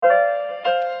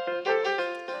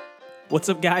What's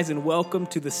up, guys, and welcome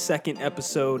to the second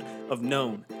episode of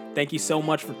Known. Thank you so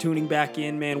much for tuning back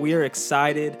in, man. We are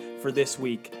excited for this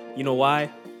week. You know why?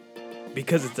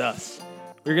 Because it's us.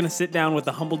 We're going to sit down with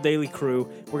the Humble Daily crew.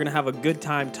 We're going to have a good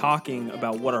time talking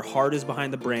about what our heart is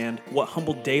behind the brand, what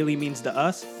Humble Daily means to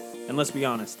us, and let's be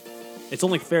honest, it's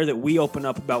only fair that we open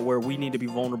up about where we need to be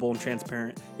vulnerable and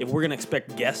transparent if we're going to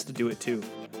expect guests to do it too.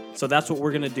 So that's what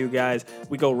we're going to do, guys.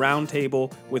 We go round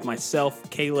table with myself,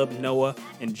 Caleb, Noah,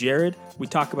 and Jared. We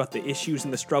talk about the issues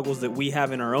and the struggles that we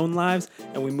have in our own lives,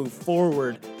 and we move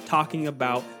forward talking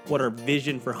about what our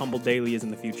vision for Humble Daily is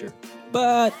in the future.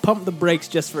 But pump the brakes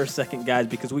just for a second, guys,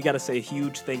 because we got to say a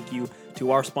huge thank you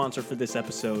to our sponsor for this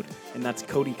episode, and that's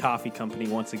Cody Coffee Company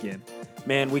once again.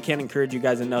 Man, we can't encourage you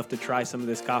guys enough to try some of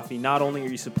this coffee. Not only are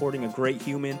you supporting a great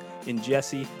human in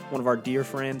Jesse, one of our dear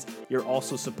friends, you're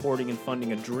also supporting and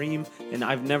funding a dream, and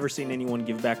I've never seen anyone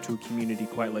give back to a community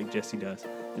quite like Jesse does.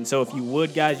 And so if you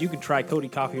would, guys, you can try Cody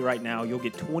Coffee right now. You'll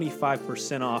get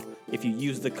 25% off if you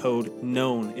use the code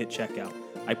KNOWN at checkout.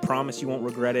 I promise you won't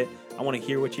regret it. I want to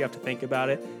hear what you have to think about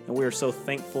it, and we are so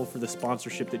thankful for the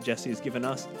sponsorship that Jesse has given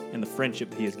us and the friendship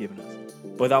that he has given us.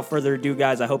 But without further ado,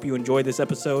 guys, I hope you enjoyed this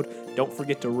episode. Don't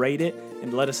forget to rate it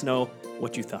and let us know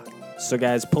what you thought. So,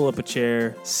 guys, pull up a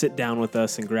chair, sit down with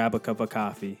us, and grab a cup of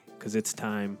coffee, because it's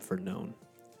time for Known.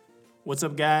 What's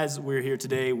up, guys? We're here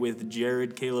today with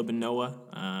Jared, Caleb, and Noah,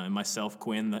 and myself,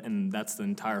 Quinn, and that's the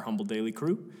entire Humble Daily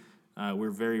crew.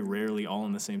 We're very rarely all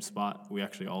in the same spot. We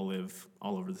actually all live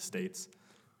all over the states.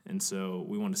 And so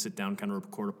we want to sit down, kind of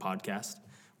record a podcast.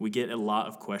 We get a lot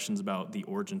of questions about the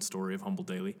origin story of Humble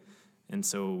Daily. And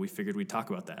so we figured we'd talk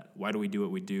about that. Why do we do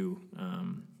what we do?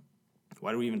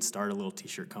 Why do we even start a little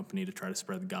t-shirt company to try to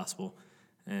spread the gospel?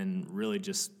 And really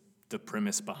just the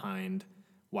premise behind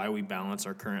why we balance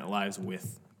our current lives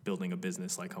with building a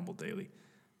business like Humble Daily.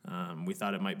 We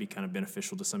thought it might be kind of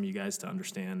beneficial to some of you guys to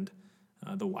understand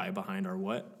the why behind our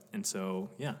what. And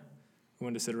so, yeah, we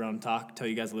wanted to sit around and talk, tell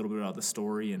you guys a little bit about the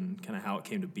story and kind of how it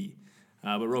came to be.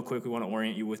 But real quick, we want to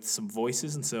orient you with some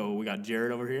voices. And so we got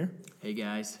Jared over here. Hey,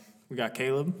 guys. We got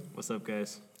Caleb. What's up,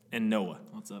 guys? And Noah.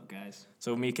 What's up, guys?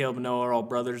 So me, Caleb, and Noah are all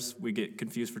brothers. We get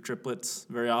confused for triplets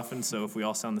very often, so if we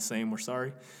all sound the same, we're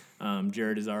sorry.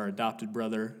 Jared is our adopted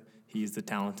brother. He's the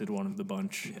talented one of the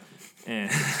bunch.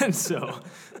 Yeah. And so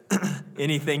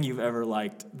anything you've ever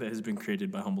liked that has been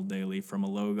created by Humble Daily, from a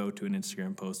logo to an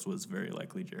Instagram post, was very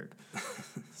likely Jared.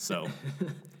 So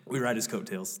we ride his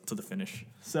coattails to the finish.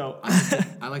 So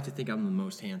I like to think I'm the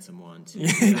most handsome one, too.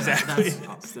 Exactly.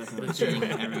 That's the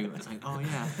thing. It's like, oh,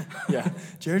 yeah. Yeah,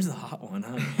 Jared's the hot one,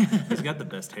 huh? He's got the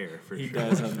best hair, for He sure.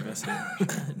 does have the best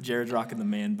hair. Jared's rocking the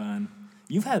man bun.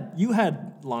 You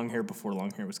had long hair before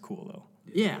long hair was cool, though.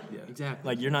 Yeah, exactly.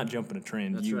 Like, you're not jumping a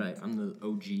trend. That's right. I'm the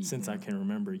OG. Since I can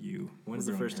remember you. When's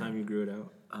the first time you grew it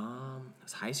out? It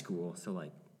was high school, so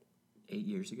like 8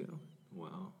 years ago.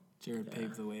 Wow. Jared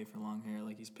paved the way for long hair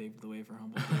like he's paved the way for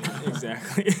Humble Daily.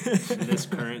 Exactly. And this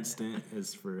current stint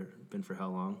has been for how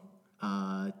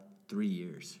long? 3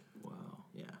 years. Wow.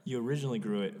 Yeah. You originally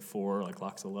grew it for, like,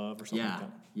 Locks of Love or something like Yeah.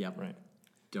 that? Yep. Right.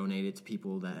 Donated to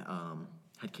people that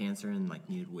had cancer and like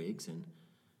needed wigs, and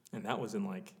And that was in,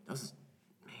 like, that was,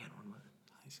 man, when was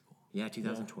it? High school. Yeah,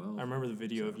 2012. I remember the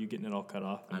video of you getting it all cut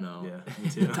off. I know. Yeah, me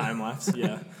too. Time lapse,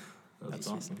 yeah. That's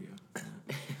awesome.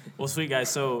 Well, sweet, guys.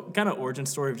 So, kind of origin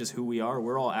story of just who we are.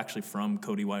 We're all actually from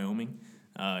Cody, Wyoming.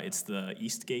 It's the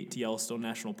East Gate to Yellowstone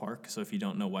National Park. So, if you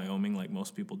don't know Wyoming, like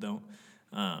most people don't,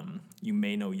 you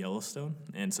may know Yellowstone.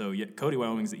 And so, Cody,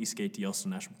 Wyoming is the East Gate to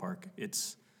Yellowstone National Park.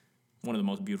 It's one of the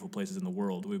most beautiful places in the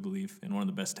world, we believe, and one of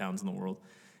the best towns in the world.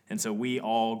 And so we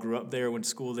all grew up there, went to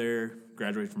school there,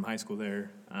 graduated from high school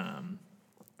there.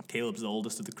 Caleb's the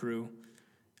oldest of the crew.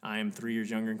 I am 3 years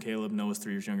younger than Caleb. Noah's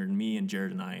 3 years younger than me, and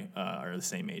Jared and I are the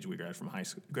same age. We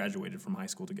graduated from high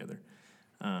school together.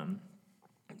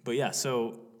 But yeah,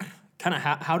 so kind of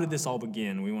how did this all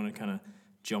begin? We want to kind of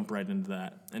jump right into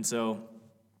that. And so,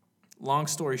 long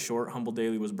story short, Humble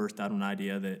Daily was birthed out of an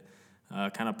idea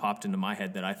that kind of popped into my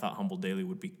head that I thought Humble Daily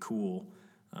would be cool.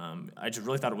 I just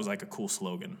really thought it was like a cool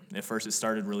slogan. At first, it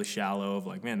started really shallow of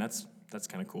like, man, that's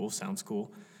kind of cool, sounds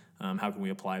cool. How can we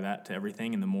apply that to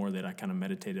everything? And the more that I kind of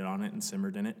meditated on it and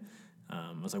simmered in it,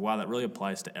 I was like, wow, that really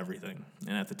applies to everything.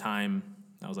 And at the time,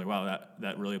 I was like, wow,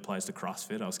 that really applies to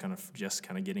CrossFit. I was kind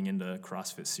of getting into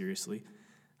CrossFit seriously.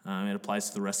 It applies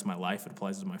to the rest of my life. It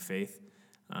applies to my faith.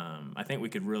 I think we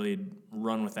could really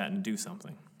run with that and do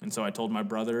something. And so I told my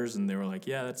brothers, and they were like,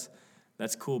 yeah,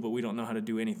 that's cool, but we don't know how to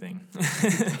do anything.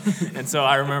 And so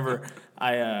I remember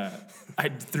I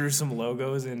threw some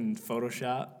logos in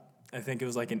Photoshop. I think it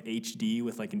was like an HD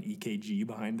with like an EKG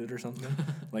behind it or something,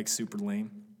 like super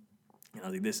lame. And I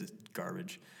was like, this is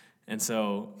garbage. And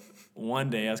so one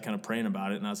day I was kind of praying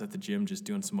about it, and I was at the gym just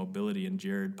doing some mobility, and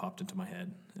Jared popped into my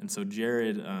head. And so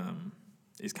Jared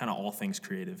is kind of all things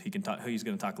creative. He can talk. He's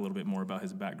going to talk a little bit more about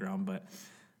his background, but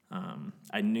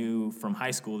I knew from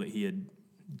high school that he had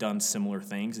done similar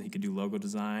things, and he could do logo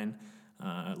design,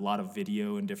 a lot of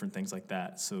video and different things like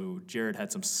that. So Jared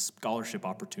had some scholarship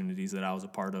opportunities that I was a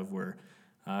part of where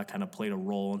I kind of played a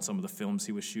role in some of the films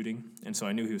he was shooting. And so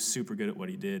I knew he was super good at what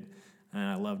he did, and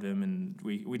I loved him. And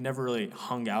we never really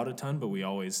hung out a ton, but we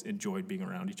always enjoyed being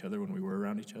around each other when we were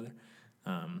around each other.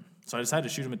 So I decided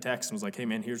to shoot him a text and was like, hey,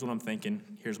 man, here's what I'm thinking.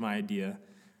 Here's my idea.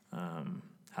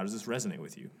 How does this resonate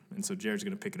with you? And so Jared's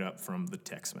going to pick it up from the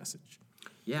text message.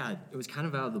 Yeah, it was kind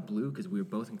of out of the blue because we were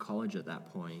both in college at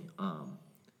that point.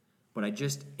 But I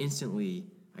just instantly,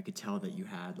 I could tell that you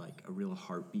had like a real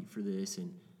heartbeat for this.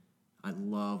 And I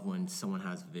love when someone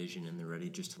has vision and they're ready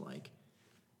just to like,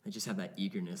 they just have that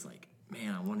eagerness, like,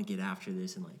 man, I want to get after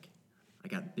this. And like, I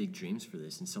got big dreams for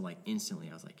this. And so like instantly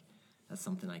I was like, that's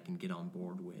something I can get on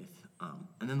board with.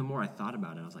 And then the more I thought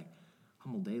about it, I was like,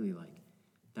 Humble Daily, like,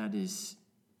 that is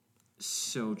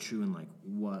so true. And like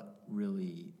what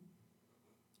really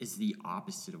is the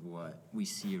opposite of what we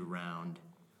see around,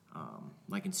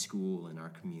 like in school and our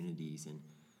communities, and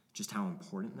just how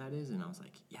important that is. And I was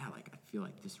like, yeah, like I feel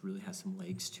like this really has some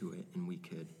legs to it, and we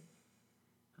could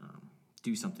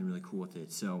do something really cool with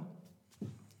it. So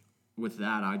with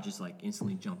that, I just like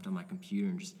instantly jumped on my computer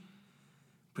and just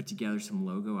put together some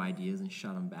logo ideas and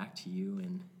shot them back to you.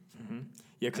 And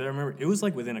yeah, because I remember it was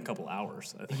like within a couple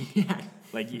hours, I think. yeah,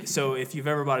 Like, so if you've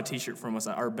ever bought a T-shirt from us,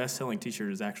 our best-selling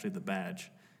T-shirt is actually the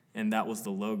badge. And that was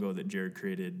the logo that Jared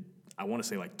created, I want to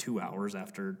say like 2 hours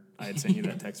after I had sent you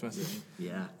that text message.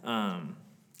 yeah.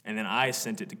 And then I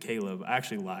sent it to Caleb. I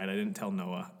actually lied. I didn't tell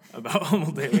Noah about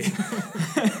Humble Daily.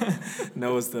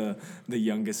 Noah's the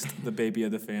youngest, the baby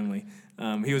of the family.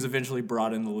 He was eventually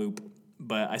brought in the loop.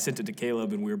 But I sent it to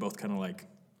Caleb, and we were both kind of like,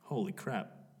 holy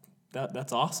crap,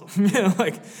 that's awesome.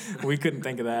 Like, we couldn't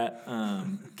think of that.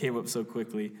 Came up so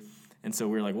quickly. And so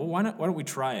we were like, well, why don't we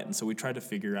try it? And so we tried to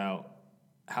figure out,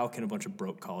 how can a bunch of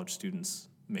broke college students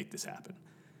make this happen?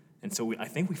 And so I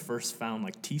think we first found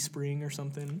like Teespring or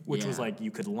something, which was like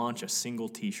you could launch a single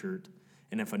T-shirt,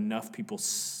 and if enough people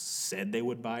said they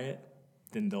would buy it,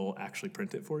 then they'll actually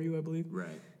print it for you, I believe.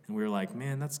 Right. And we were like,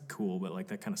 man, that's cool, but like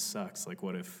that kind of sucks. Like,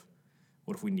 what if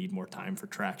we need more time for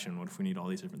traction? What if we need all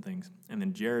these different things? And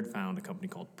then Jared found a company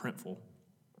called Printful.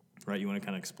 Right? You want to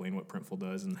kind of explain what Printful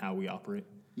does and how we operate?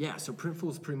 Yeah, so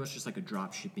Printful is pretty much just like a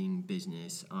drop shipping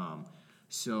business.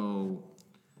 So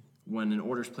when an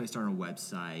order is placed on our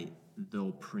website,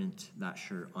 they'll print that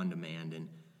shirt on demand. And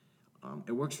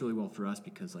it works really well for us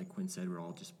because, like Quinn said, we're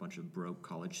all just a bunch of broke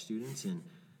college students. And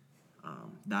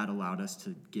that allowed us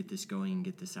to get this going and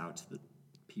get this out to the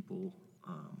people.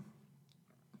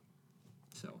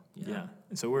 Yeah.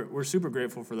 And so we're super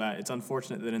grateful for that. It's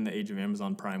unfortunate that in the age of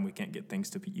Amazon Prime, we can't get things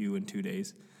to you in 2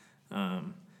 days.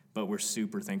 But we're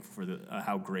super thankful for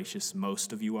how gracious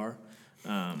most of you are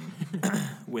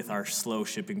with our slow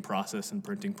shipping process and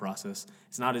printing process.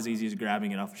 It's not as easy as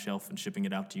grabbing it off the shelf and shipping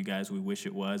it out to you guys. We wish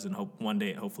it was, and hope one day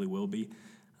it hopefully will be.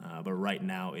 But right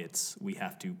now, we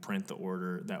have to print the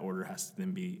order. That order has to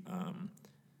then be,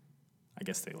 I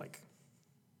guess they like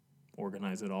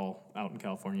organize it all out in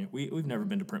California. We've never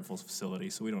been to Printful's facility,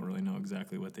 so we don't really know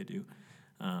exactly what they do.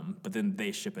 But then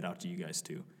they ship it out to you guys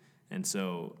too. And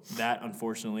so that,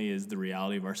 unfortunately, is the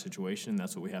reality of our situation.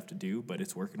 That's what we have to do, but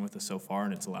it's working with us so far,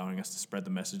 and it's allowing us to spread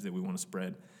the message that we want to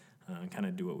spread and kind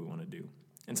of do what we want to do.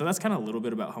 And so that's kind of a little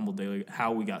bit about Humble Daily,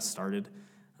 how we got started,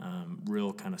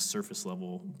 real kind of surface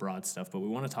level, broad stuff. But we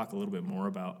want to talk a little bit more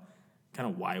about kind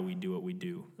of why we do what we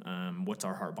do, what's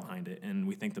our heart behind it. And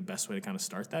we think the best way to kind of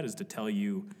start that is to tell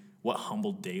you what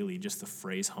Humble Daily, just the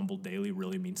phrase Humble Daily,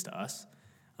 really means to us.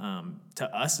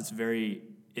 To us,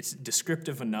 it's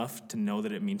descriptive enough to know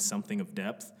that it means something of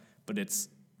depth, but it's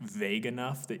vague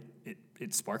enough that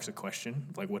it sparks a question,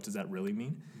 like what does that really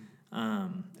mean?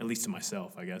 At least to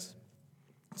myself, I guess.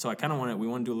 So I kind of we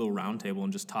want to do a little round table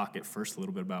and just talk at first a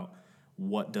little bit about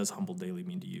what does Humble Daily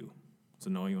mean to you? So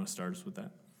Noah, you want to start us with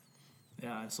that?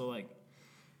 Yeah, so like,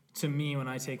 to me, when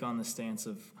I take on the stance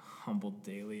of Humble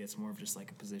Daily, it's more of just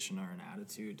like a position or an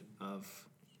attitude of,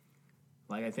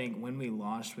 like, I think when we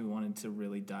launched, we wanted to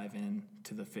really dive in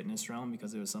to the fitness realm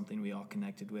because it was something we all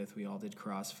connected with. We all did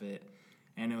CrossFit,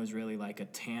 and it was really like a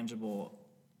tangible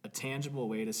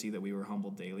way to see that we were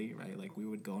Humble Daily, right? Like, we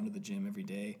would go into the gym every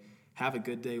day, have a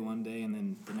good day one day, and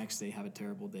then the next day have a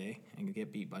terrible day and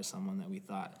get beat by someone that we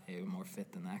thought, hey, we're more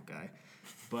fit than that guy.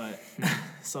 But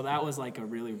so that was like a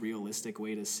really realistic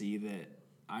way to see that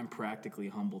I'm practically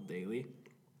humbled daily.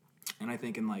 And I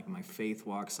think in like my faith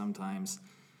walk, sometimes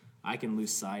I can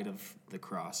lose sight of the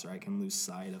cross, or I can lose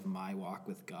sight of my walk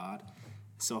with God.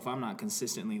 So if I'm not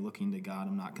consistently looking to God,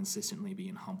 I'm not consistently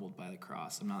being humbled by the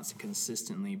cross. I'm not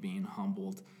consistently being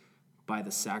humbled by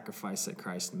the sacrifice that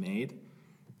Christ made.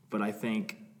 But I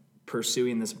think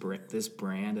pursuing this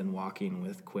brand and walking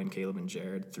with Quinn, Caleb, and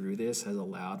Jared through this has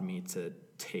allowed me to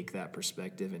take that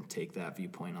perspective and take that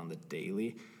viewpoint on the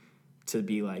daily, to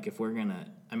be like, if we're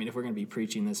gonna be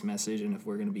preaching this message, and if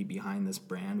we're gonna be behind this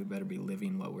brand, we better be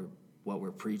living what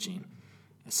we're preaching.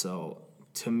 So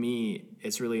to me,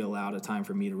 it's really allowed a time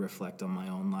for me to reflect on my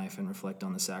own life and reflect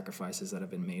on the sacrifices that have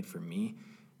been made for me,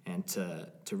 and to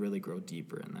really grow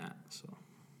deeper in that. So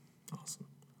Awesome.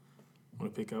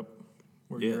 Want to pick up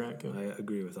where Yeah, you're at? Go. I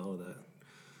agree with all of that.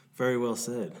 Very well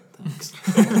said. Thanks.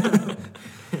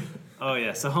 Oh,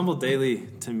 yeah. So Humble Daily,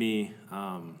 to me,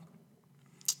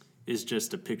 is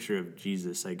just a picture of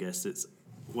Jesus, I guess. It's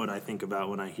what I think about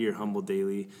when I hear Humble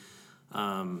Daily.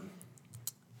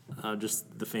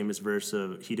 Just the famous verse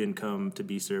of, he didn't come to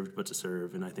be served, but to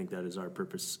serve. And I think that is our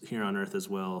purpose here on earth as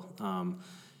well.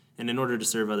 And in order to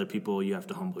serve other people, you have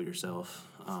to humble yourself.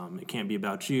 It can't be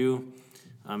about you.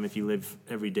 If you live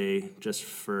every day just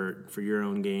for your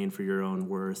own gain, for your own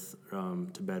worth,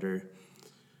 to better.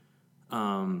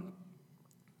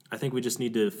 I think we just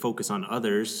need to focus on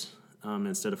others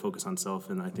instead of focus on self,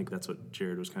 and I think that's what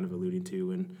Jared was kind of alluding to.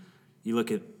 When you look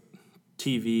at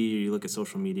TV, or you look at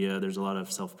social media, there's a lot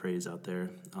of self-praise out there.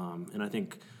 And I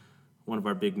think one of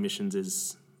our big missions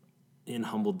is in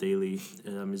Humble Daily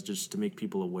is just to make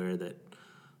people aware that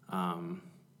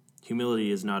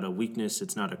humility is not a weakness,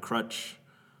 it's not a crutch.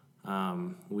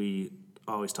 We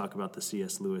always talk about the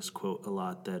C.S. Lewis quote a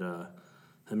lot, that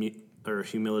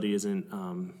humility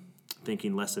isn't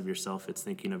thinking less of yourself, it's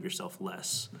thinking of yourself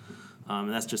less. And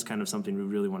that's just kind of something we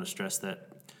really want to stress, that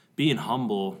being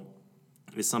humble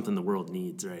is something the world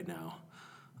needs right now.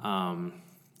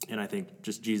 And I think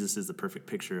just Jesus is the perfect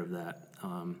picture of that.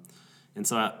 And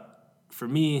so for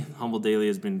me, Humble Daily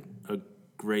has been a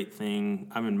great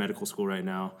thing. I'm in medical school right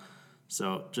now,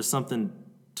 so just something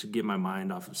to get my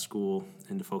mind off of school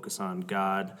and to focus on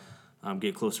God,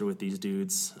 get closer with these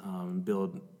dudes,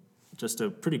 build just a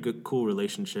pretty good, cool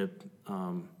relationship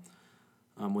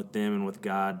with them and with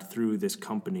God through this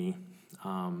company.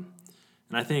 And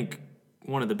I think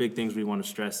one of the big things we want to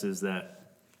stress is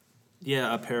that,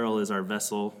 yeah, apparel is our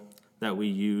vessel that we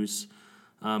use,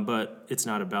 but it's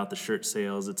not about the shirt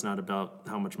sales. It's not about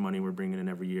how much money we're bringing in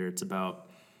every year. It's about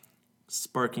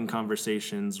sparking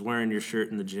conversations, wearing your shirt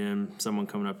in the gym, someone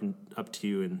coming up to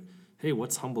you and, hey,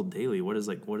 what's Humble Daily? What is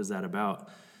that about?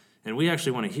 And we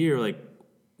actually want to hear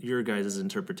your guys'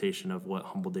 interpretation of what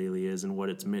Humble Daily is and what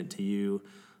it's meant to you,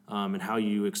 and how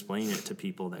you explain it to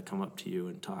people that come up to you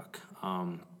and talk.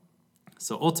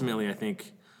 So ultimately, I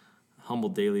think Humble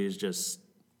Daily is just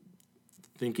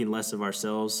thinking less of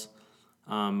ourselves,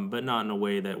 but not in a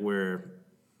way that we're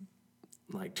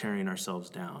tearing ourselves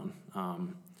down,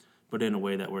 but in a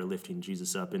way that we're lifting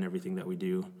Jesus up in everything that we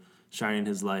do, shining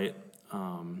his light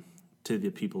to the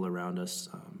people around us,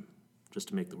 just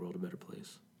to make the world a better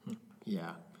place.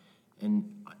 Yeah.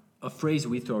 And a phrase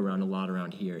we throw around a lot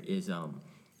around here is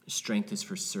strength is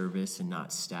for service and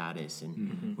not status.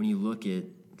 And when you look at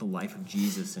the life of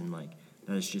Jesus, and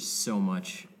that is just so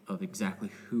much of exactly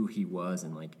who he was,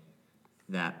 and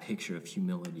that picture of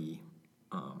humility.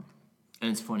 And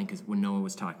it's funny because when Noah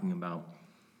was talking about,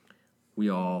 we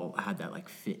all had that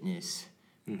fitness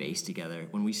base together.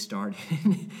 When we started,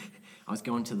 I was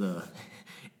going to the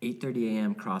 8:30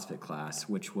 a.m. CrossFit class,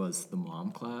 which was the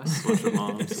mom class. Bunch of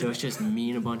moms. So it's just me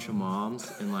and a bunch of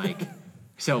moms, and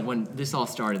so when this all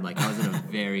started, I was in a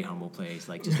very humble place,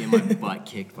 just getting my butt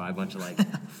kicked by a bunch of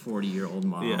 40-year-old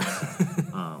moms.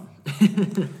 Yeah.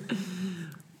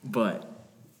 But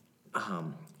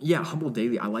yeah, Humble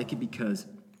Daily, I like it because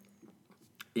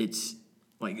it's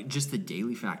just the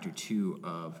daily factor too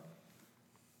of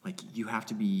you have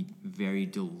to be very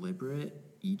deliberate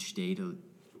each day to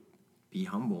be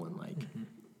humble and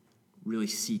really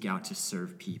seek out to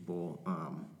serve people,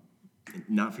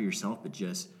 not for yourself, but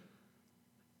just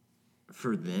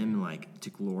for them, to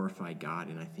glorify God.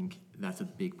 And I think that's a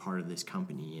big part of this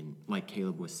company. And like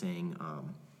Caleb was saying,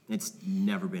 it's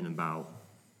never been about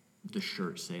the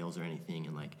shirt sales or anything.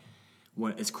 And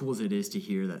what as cool as it is to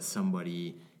hear that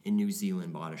somebody in New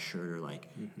Zealand bought a shirt, or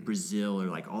Brazil, or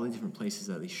all the different places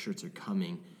that these shirts are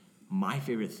coming. My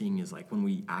favorite thing is when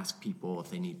we ask people if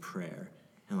they need prayer,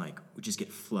 and we just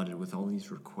get flooded with all these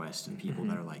requests and people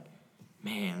that are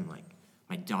man,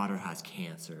 my daughter has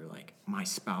cancer, my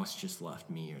spouse just left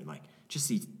me, or just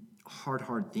these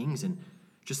hard things. And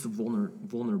just the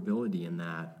vulnerability in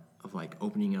that of like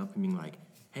opening up and being like,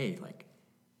 hey, like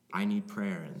I need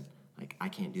prayer and like I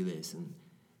can't do this, and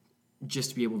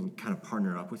just to be able to kind of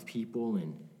partner up with people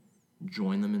and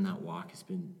join them in that walk has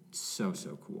been so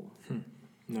cool.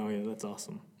 No, yeah, that's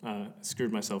awesome.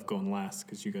 Screwed myself going last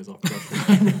because you guys all crushed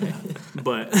it.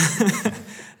 But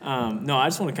no, I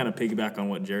just want to kind of piggyback on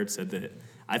what Jared said, that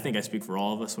I think I speak for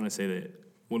all of us when I say that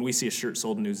when we see a shirt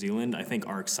sold in New Zealand, I think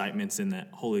our excitement's in that,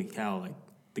 holy cow, like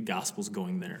the gospel's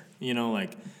going there. You know,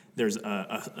 like there's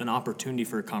an opportunity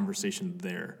for a conversation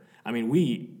there. I mean,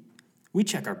 we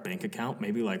check our bank account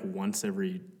maybe like once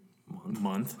every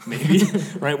month, maybe,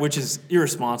 right? Which is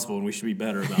irresponsible, and we should be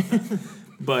better about that.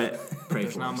 But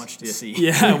There's not much to see.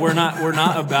 yeah,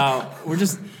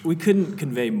 we couldn't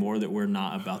convey more that we're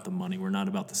not about the money. We're not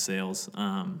about the sales.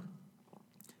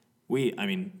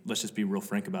 Let's just be real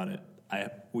frank about it.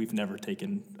 We've never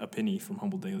taken a penny from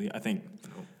Humble Daily. I think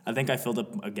I filled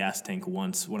up a gas tank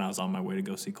once when I was on my way to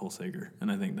go see Cole Sager,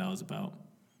 and I think that was about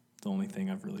the only thing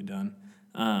I've really done.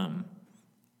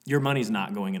 Your money's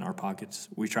not going in our pockets.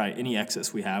 We try any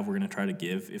excess we have, we're going to try to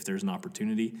give if there's an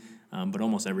opportunity. But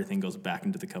almost everything goes back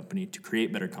into the company to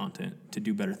create better content, to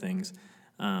do better things.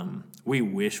 We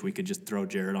wish we could just throw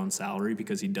Jared on salary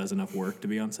because he does enough work to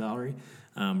be on salary.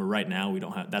 But right now we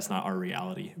don't have. That's not our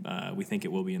reality. We think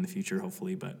it will be in the future,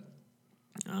 hopefully. But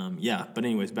But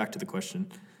anyways, back to the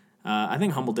question. I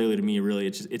think Humble Daily to me really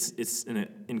it's an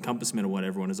encompassment of what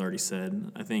everyone has already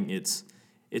said. I think it's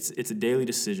a daily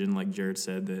decision, like Jared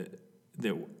said,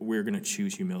 that we're going to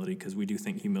choose humility because we do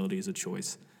think humility is a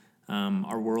choice.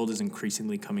 Our world is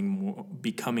increasingly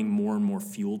becoming more and more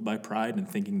fueled by pride and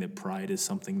thinking that pride is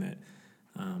something that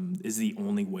is the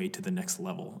only way to the next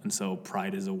level. And so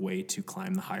pride is a way to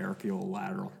climb the hierarchical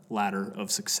ladder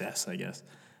of success, I guess.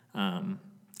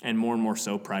 And more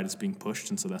so, pride is being pushed,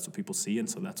 and so that's what people see, and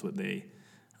so that's what they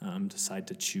decide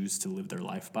to choose to live their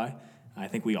life by. I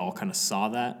think we all kind of saw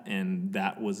that, and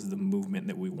that was the movement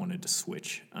that we wanted to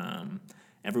switch.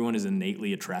 Everyone is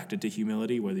innately attracted to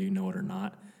humility, whether you know it or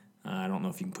not. I don't know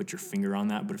if you can put your finger on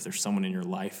that, but if there's someone in your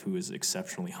life who is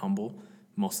exceptionally humble,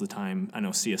 most of the time, I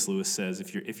know C.S. Lewis says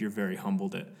if you're very humble,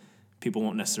 that people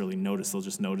won't necessarily notice. They'll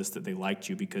just notice that they liked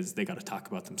you because they got to talk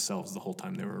about themselves the whole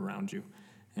time they were around you.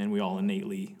 And we all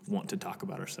innately want to talk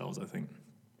about ourselves, I think.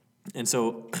 And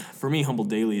so for me, Humble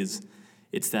Daily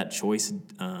it's that choice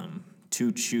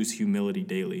to choose humility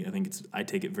daily. I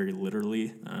take it very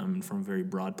literally from a very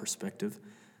broad perspective.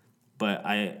 But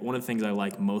one of the things I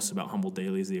like most about Humble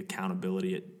Daily is the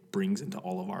accountability it brings into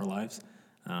all of our lives.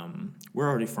 We're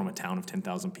already from a town of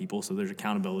 10,000 people, so there's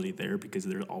accountability there because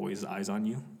there's always eyes on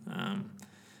you.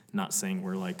 Not saying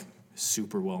we're like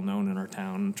super well known in our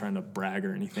town, trying to brag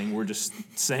or anything. We're just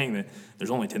saying that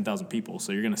there's only 10,000 people,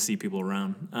 so you're going to see people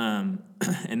around.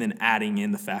 And then adding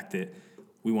in the fact that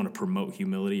we want to promote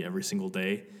humility every single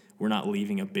day. We're not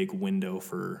leaving a big window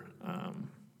for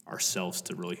ourselves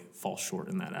to really fall short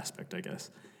in that aspect, I guess.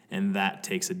 And that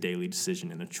takes a daily decision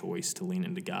and a choice to lean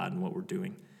into God and what we're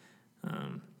doing.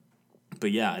 I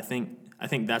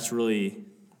think that's really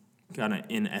kind of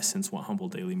in essence what Humble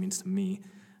Daily means to me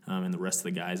and the rest of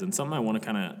the guys. And something I want to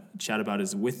kind of chat about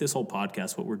is with this whole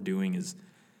podcast, what we're doing is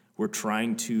we're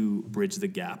trying to bridge the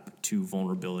gap to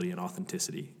vulnerability and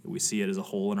authenticity. We see it as a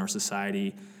whole in our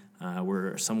society.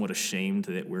 We're somewhat ashamed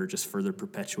that we're just further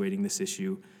perpetuating this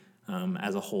issue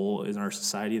as a whole in our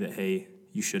society, that, hey,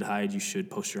 you should hide, you should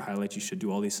post your highlights, you should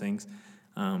do all these things.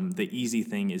 The easy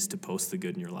thing is to post the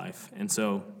good in your life. And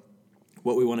so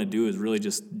what we want to do is really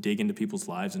just dig into people's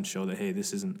lives and show that, hey,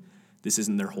 this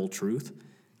isn't their whole truth.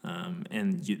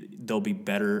 They'll be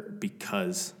better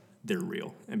because they're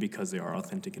real and because they are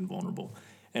authentic and vulnerable.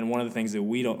 And one of the things that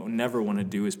we never want to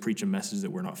do is preach a message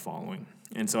that we're not following.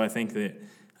 And so I think that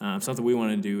something we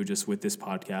want to do just with this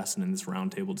podcast and in this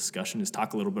roundtable discussion is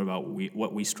talk a little bit about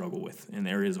what we struggle with in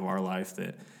areas of our life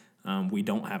that we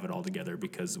don't have it all together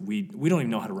because we don't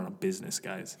even know how to run a business,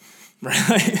 guys.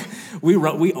 Right?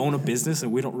 We own a business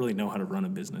and we don't really know how to run a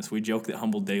business. We joke that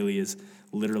Humble Daily is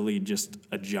literally just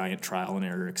a giant trial and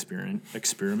error experiment,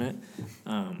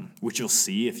 which you'll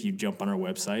see if you jump on our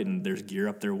website and there's gear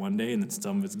up there one day and then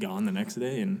some of it's gone the next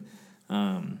day. And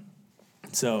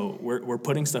so we're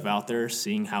putting stuff out there,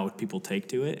 seeing how people take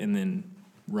to it, and then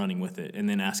running with it, and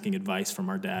then asking advice from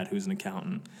our dad, who's an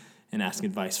accountant, and asking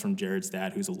advice from Jared's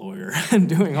dad, who's a lawyer, and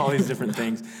doing all these different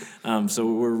things.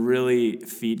 So we're really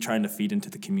trying to feed into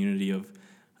the community of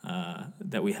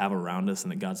that we have around us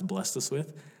and that God's blessed us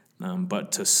with.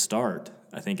 But to start,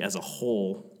 I think as a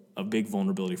whole, a big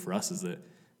vulnerability for us is that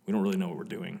we don't really know what we're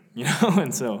doing, you know?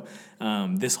 And so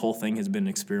this whole thing has been an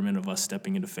experiment of us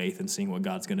stepping into faith and seeing what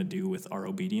God's going to do with our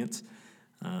obedience.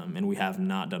 And we have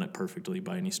not done it perfectly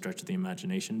by any stretch of the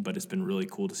imagination, but it's been really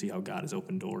cool to see how God has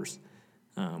opened doors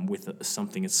with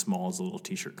something as small as a little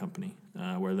t-shirt company,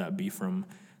 whether that be from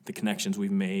the connections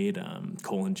we've made.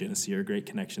 Cole and Genesee are a great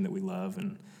connection that we love,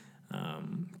 and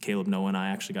Caleb, Noah, and I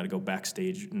actually got to go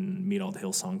backstage and meet all the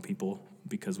Hillsong people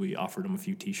because we offered them a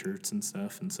few t-shirts and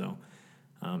stuff. And so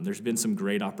there's been some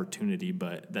great opportunity,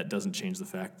 but that doesn't change the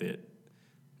fact that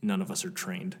none of us are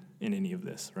trained in any of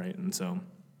this, right? And so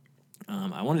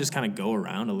I want to just kind of go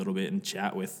around a little bit and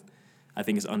chat with, I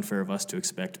think it's unfair of us to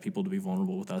expect people to be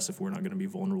vulnerable with us if we're not going to be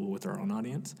vulnerable with our own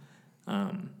audience.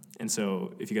 And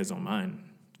so if you guys don't mind,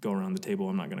 go around the table.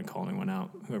 I'm not going to call anyone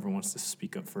out. Whoever wants to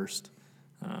speak up first.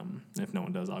 If no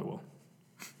one does, I will.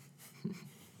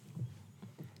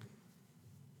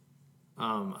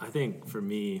 I think for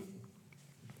me,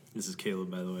 this is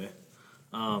Caleb, by the way.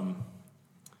 I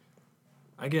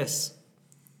guess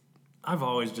I've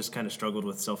always just kind of struggled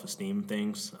with self-esteem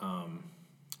things.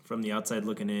 From the outside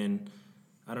looking in,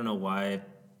 I don't know why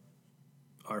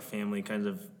our family kind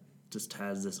of just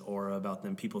has this aura about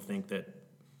them. People think that,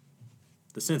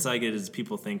 the sense I get is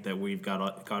people think that we've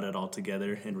got it all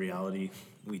together. In reality,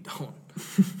 we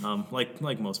don't,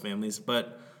 like most families.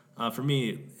 But for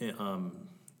me,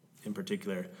 in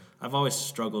particular, I've always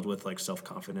struggled with like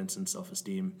self-confidence and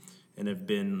self-esteem, and have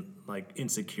been like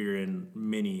insecure in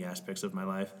many aspects of my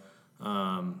life.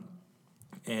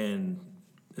 And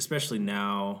especially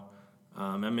now,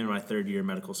 I'm in my third year of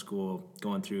medical school,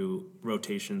 going through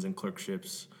rotations and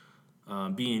clerkships,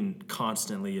 being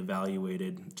constantly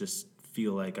evaluated, just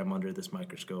feel like I'm under this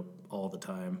microscope all the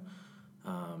time.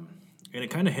 And it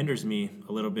kind of hinders me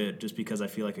a little bit just because I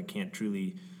feel like I can't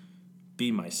truly be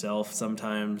myself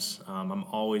sometimes. I'm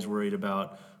always worried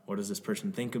about, what does this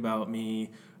person think about me?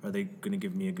 Are they going to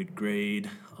give me a good grade?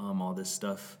 All this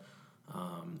stuff.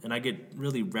 And I get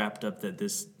really wrapped up that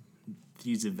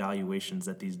these evaluations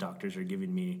that these doctors are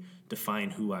giving me define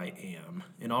who I am.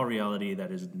 In all reality,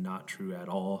 that is not true at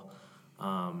all.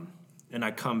 And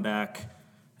I come back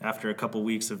after a couple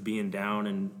weeks of being down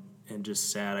and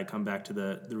just sad. I come back to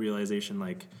the realization,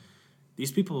 like,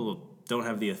 these people don't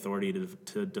have the authority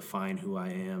to define who I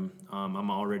am. I'm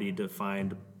already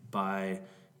defined by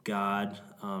God.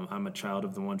 I'm a child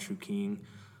of the one true King.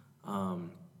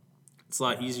 It's a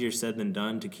lot easier said than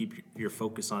done to keep your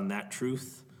focus on that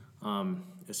truth,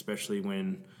 especially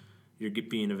when you're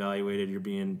being evaluated, you're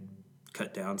being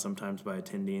cut down sometimes by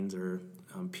attendings or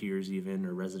peers even,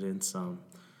 or residents. So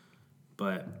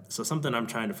something I'm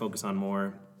trying to focus on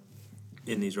more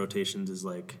in these rotations is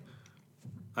like,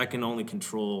 I can only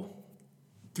control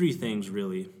 3 things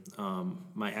really: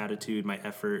 my attitude, my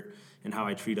effort, and how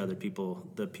I treat other people,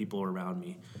 the people around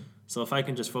me. So if I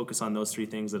can just focus on those 3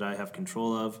 things that I have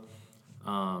control of,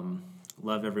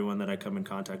 love everyone that I come in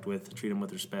contact with, treat them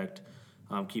with respect,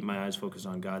 keep my eyes focused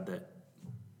on God, that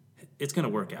it's going to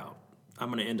work out. I'm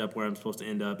going to end up where I'm supposed to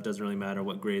end up. It doesn't really matter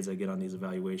what grades I get on these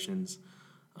evaluations.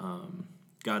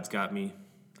 God's got me.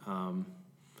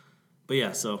 But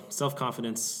yeah, so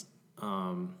self-confidence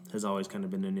has always kind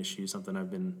of been an issue, something I've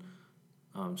been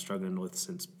struggling with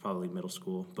since probably middle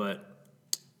school. But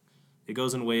it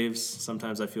goes in waves.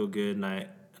 Sometimes I feel good, and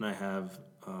I have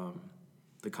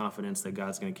the confidence that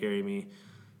God's going to carry me.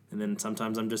 And then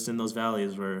sometimes I'm just in those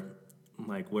valleys where I'm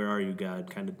like, where are you,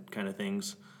 God, kind of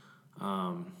things.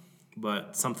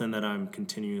 But something that I'm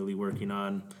continually working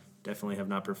on, definitely have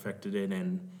not perfected it,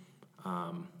 and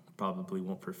probably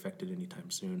won't perfect it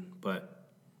anytime soon. But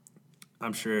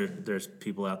I'm sure there's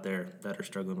people out there that are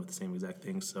struggling with the same exact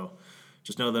things. So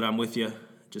just know that I'm with you.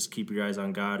 Just keep your eyes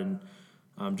on God,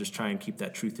 and just try and keep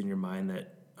that truth in your mind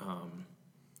that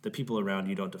the people around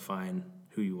you don't define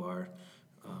who you are.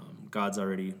 God's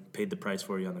already paid the price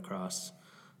for you on the cross,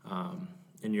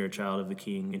 and you're a child of the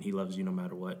King, and he loves you no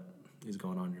matter what is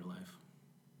going on in your life.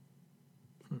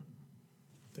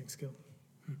 Thanks, Gil.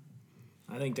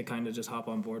 I think to kind of just hop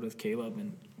on board with Caleb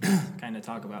and kind of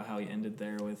talk about how he ended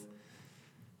there with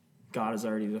God has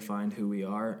already defined who we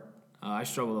are. I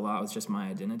struggled a lot with just my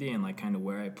identity and like kind of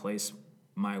where I place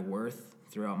my worth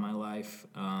throughout my life.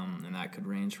 And that could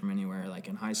range from anywhere, like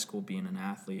in high school, being an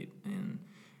athlete and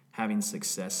having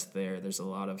success there.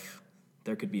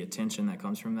 There could be a tension that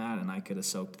comes from that, and I could have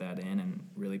soaked that in and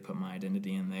really put my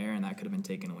identity in there, and that could have been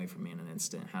taken away from me in an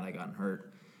instant. Had I gotten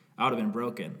hurt, I would have been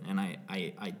broken. And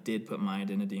I did put my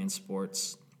identity in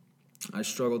sports. I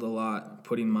struggled a lot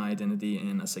putting my identity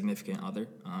in a significant other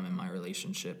in my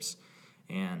relationships.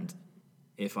 And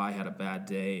if I had a bad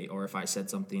day, or if I said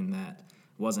something that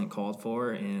wasn't called for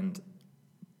and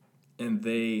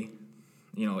they,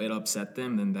 it upset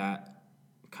them, then that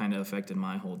kind of affected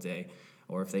my whole day.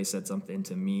 Or if they said something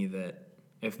to me that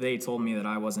if they told me that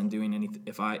I wasn't doing anything,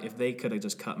 if they could have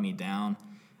just cut me down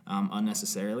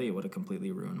unnecessarily, it would have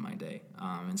completely ruined my day.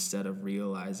 Instead of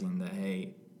realizing that,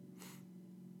 hey,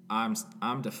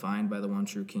 I'm defined by the one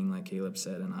true King, like Caleb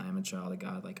said, and I am a child of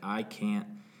God. Like I can't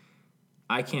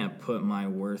put my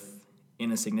worth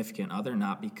in a significant other,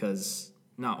 not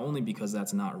only because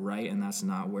that's not right and that's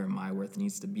not where my worth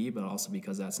needs to be, but also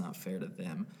because that's not fair to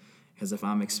them. Because if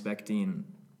I'm expecting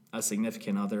a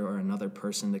significant other or another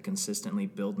person to consistently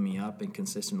build me up and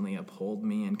consistently uphold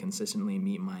me and consistently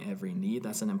meet my every need,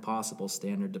 that's an impossible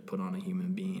standard to put on a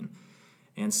human being.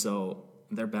 And so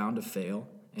they're bound to fail,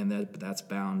 and that's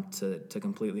bound to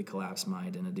completely collapse my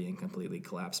identity and completely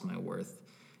collapse my worth.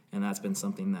 And that's been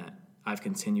something that I've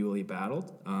continually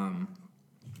battled.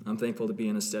 I'm thankful to be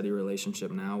in a steady relationship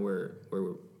now where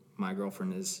my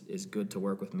girlfriend is good to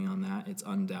work with me on that. It's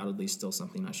undoubtedly still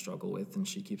something I struggle with, and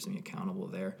she keeps me accountable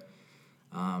there.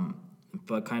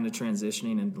 But kind of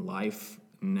transitioning into life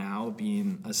now,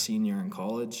 being a senior in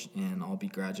college, and I'll be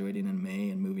graduating in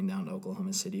May and moving down to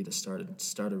Oklahoma City to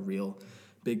start a real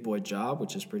big boy job,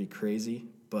 which is pretty crazy.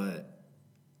 But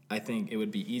I think it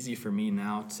would be easy for me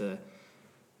now to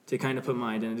kind of put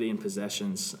my identity in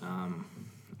possessions.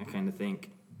 I kind of think,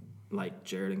 like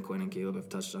Jared and Quinn and Caleb have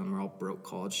touched on, we're all broke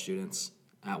college students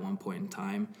at one point in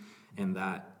time, and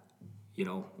that,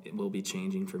 it will be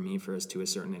changing for me to a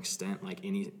certain extent. Like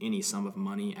any sum of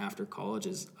money after college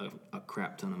is a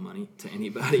crap ton of money to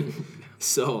anybody.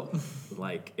 So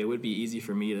like it would be easy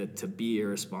for me to be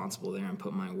irresponsible there and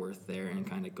put my worth there and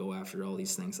kind of go after all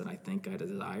these things that I think I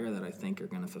desire, that I think are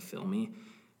going to fulfill me,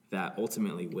 that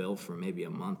ultimately will for maybe a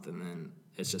month, and then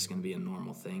it's just going to be a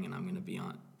normal thing, and I'm going to be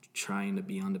trying to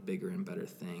be on to bigger and better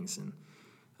things. And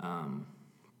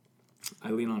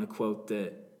I lean on a quote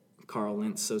that Carl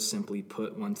Lentz so simply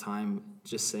put one time,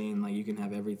 just saying, like, you can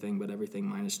have everything, but everything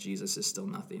minus Jesus is still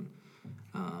nothing.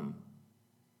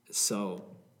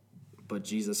 But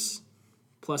Jesus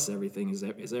plus everything is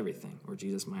everything, or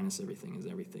Jesus minus everything is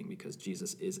everything, because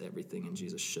Jesus is everything, and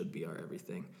Jesus should be our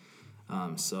everything.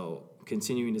 So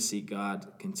continuing to seek God,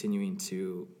 continuing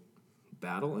to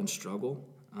battle and struggle,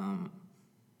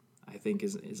 I think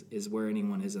is where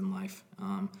anyone is in life.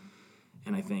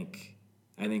 And I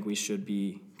think we should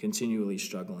be continually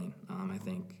struggling. I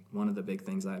think one of the big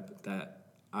things that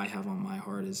I have on my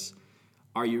heart is,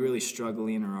 are you really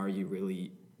struggling, or are you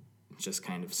really just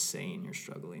kind of saying you're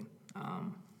struggling?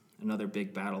 Another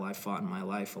big battle I fought in my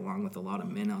life, along with a lot of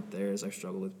men out there, is I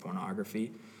struggled with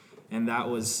pornography. And that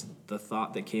was the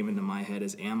thought that came into my head,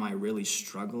 is, am I really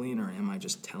struggling, or am I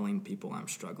just telling people I'm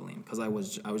struggling? Because I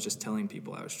was just telling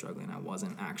people I was struggling. I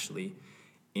wasn't actually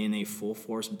in a full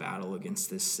force battle against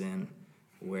this sin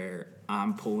where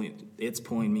it's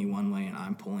pulling me one way and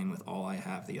I'm pulling with all I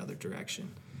have the other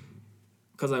direction.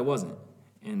 Because I wasn't.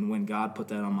 And when God put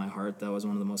that on my heart, that was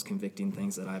one of the most convicting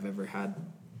things that I've ever had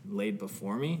laid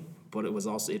before me. But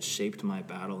it shaped my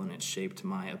battle, and it shaped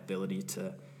my ability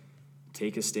to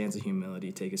take a stance of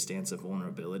humility, take a stance of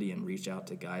vulnerability, and reach out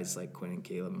to guys like Quinn and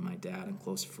Caleb and my dad and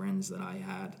close friends that I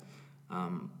had.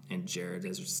 And Jared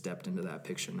has stepped into that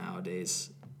picture nowadays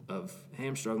of, hey,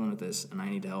 I'm struggling with this, and I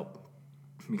need help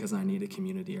because I need a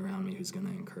community around me who's going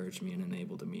to encourage me and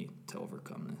enable me to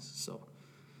overcome this. So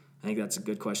I think that's a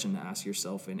good question to ask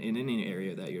yourself in any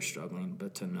area that you're struggling,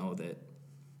 but to know that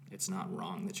it's not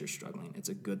wrong that you're struggling. It's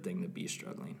a good thing to be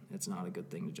struggling. It's not a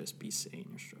good thing to just be saying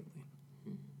you're struggling.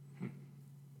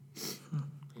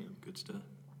 Yeah, good stuff.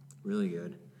 Really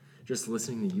good. Just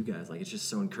listening to you guys, like, it's just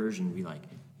so encouraging to be like,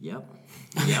 yep,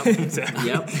 Exactly.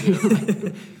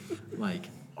 yep. Like,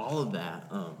 all of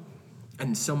that.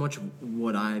 And so much of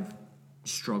what I've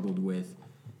struggled with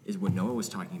is what Noah was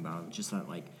talking about, just that,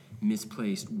 like,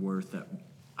 misplaced worth that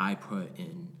I put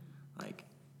in, like,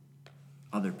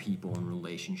 other people and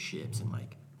relationships and,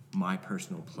 like, my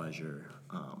personal pleasure.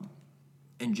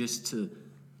 And just to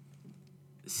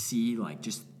see, like,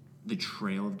 just the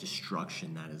trail of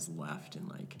destruction that is left in,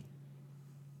 like,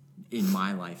 in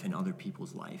my life and other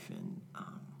people's life. And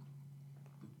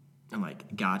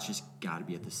like, God's just got to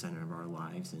be at the center of our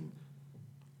lives. And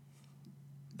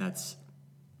that's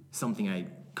something I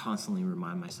constantly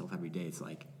remind myself every day. It's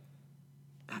like,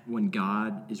 when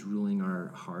God is ruling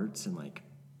our hearts and, like,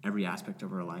 every aspect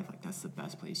of our life, like, that's the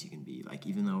best place you can be. Like,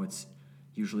 even though it's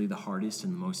usually the hardest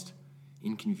and the most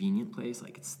inconvenient place,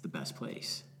 like, it's the best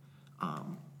place.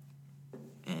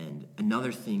 And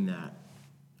another thing that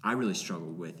I really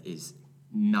struggled with is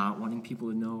not wanting people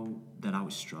to know that I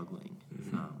was struggling.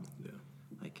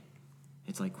 Like,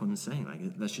 it's like Quinn was saying,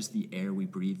 like, that's just the air we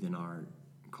breathe in our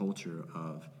culture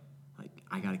of, like,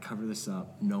 I got to cover this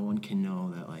up. No one can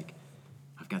know that, like,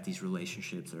 I've got these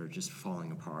relationships that are just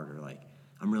falling apart, or, like,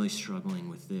 I'm really struggling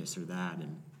with this or that.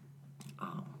 And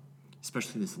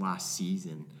especially this last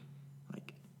season,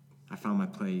 like I found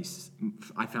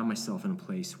myself in a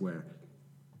place where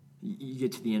you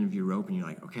get to the end of your rope and you're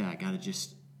like, okay,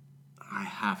 I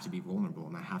have to be vulnerable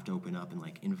and I have to open up and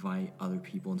like invite other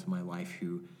people into my life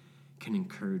who can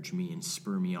encourage me and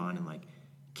spur me on and like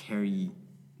carry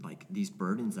like these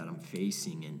burdens that I'm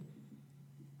facing. And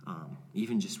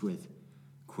even just with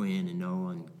Quinn and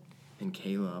Noah and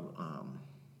Caleb,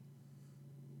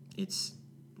 it's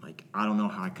like I don't know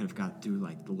how I could have got through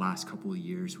like the last couple of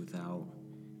years without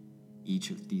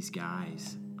each of these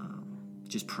guys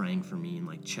just praying for me and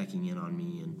like checking in on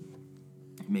me and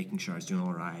making sure I was doing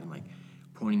all right and like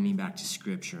pointing me back to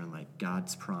Scripture and like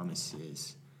God's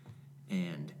promises.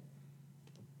 And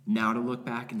now to look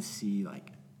back and see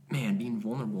like, man, being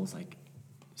vulnerable is like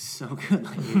so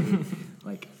good.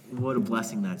 Like what a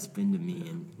blessing that's been to me,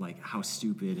 and like how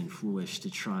stupid and foolish to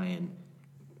try and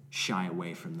shy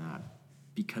away from that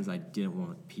because I didn't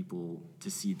want people to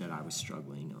see that I was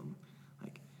struggling.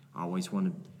 Like I always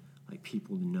wanted like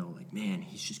people to know like, man,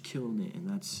 he's just killing it,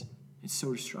 and it's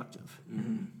so destructive.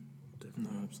 Mm-hmm. No,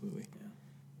 absolutely. Yeah.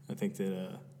 I think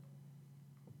that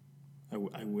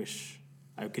I wish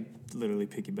I could literally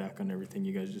piggyback on everything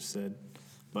you guys just said,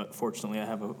 but fortunately I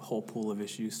have a whole pool of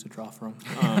issues to draw from.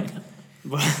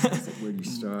 But where do you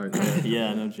start?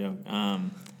 Yeah, no joke.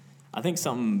 I think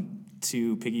something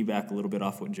to piggyback a little bit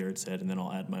off what Jared said, and then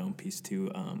I'll add my own piece too.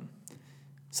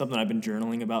 Something I've been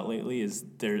journaling about lately is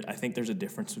I think there's a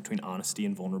difference between honesty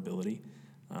and vulnerability.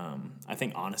 I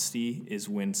think honesty is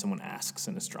when someone asks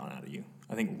and it's drawn out of you.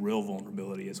 I think real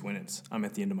vulnerability is when I'm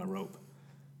at the end of my rope.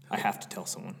 I have to tell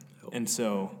someone. And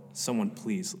so, someone,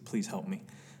 please help me.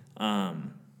 I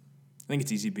think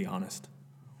it's easy to be honest.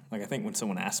 Like, I think when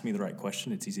someone asks me the right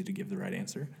question, it's easy to give the right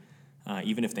answer.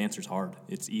 Even if the answer's hard,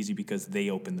 it's easy because they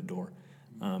open the door.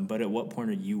 But at what point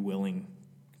are you willing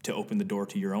to open the door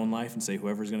to your own life and say,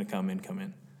 whoever's going to come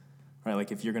in? Right?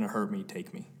 Like, if you're going to hurt me,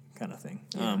 take me, kind of thing.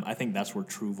 Yeah. I think that's where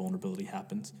true vulnerability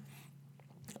happens.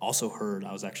 Also heard,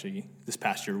 I was actually, this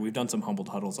past year, we've done some humbled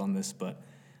huddles on this, but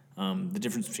the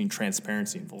difference between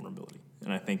transparency and vulnerability.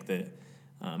 And I think that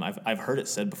I've heard it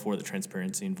said before that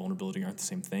transparency and vulnerability aren't the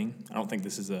same thing. I don't think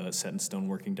this is a set-in-stone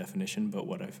working definition, but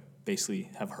what I've basically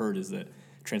have heard is that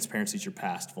transparency is your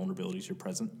past, vulnerability is your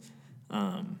present.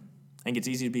 I think it's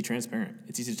easy to be transparent.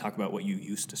 It's easy to talk about what you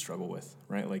used to struggle with,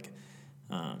 right? Like,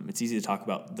 it's easy to talk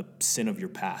about the sin of your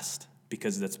past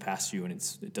because that's past you and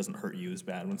it doesn't hurt you as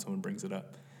bad when someone brings it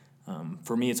up.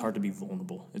 For me, it's hard to be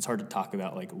vulnerable. It's hard to talk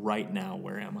about, like, right now,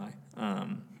 where am I?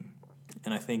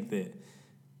 And I think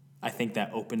that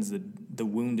opens the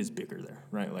wound is bigger there,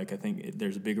 right? Like, I think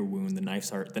there's a bigger wound. The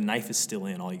knife is still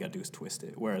in. All you got to do is twist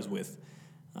it. Whereas with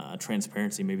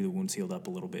transparency, maybe the wound's healed up a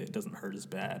little bit. It doesn't hurt as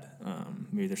bad.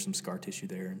 Maybe there's some scar tissue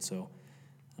there. And so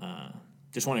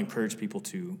just want to encourage people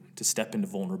to step into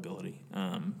vulnerability.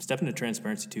 Step into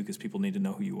transparency, too, because people need to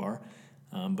know who you are.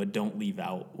 But don't leave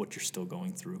out what you're still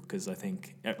going through, because I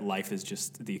think life is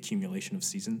just the accumulation of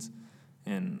seasons.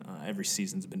 And every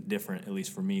season's been different, at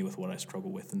least for me, with what I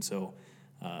struggle with. And so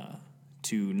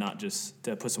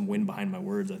to put some wind behind my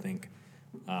words, I think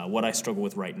what I struggle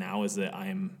with right now is that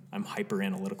I'm hyper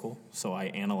analytical. So I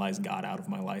analyze God out of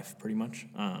my life pretty much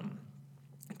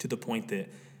to the point that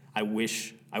I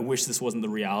wish this wasn't the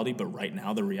reality, but right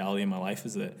now the reality in my life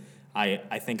is that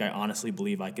I think I honestly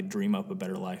believe I could dream up a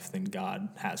better life than God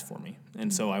has for me.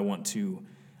 And so I want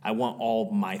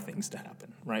all my things to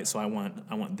happen, right? So I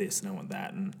want this and I want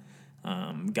that.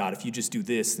 And God, if you just do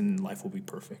this, then life will be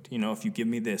perfect. You know, if you give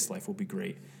me this, life will be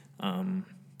great.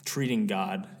 Treating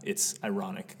God, it's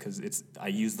ironic because I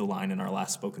used the line in our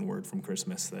last spoken word from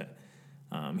Christmas that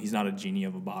he's not a genie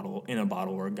in a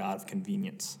bottle or a God of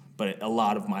convenience. But a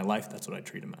lot of my life, that's what I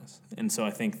treat him as. And so I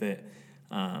think that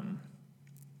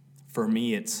for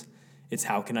me, it's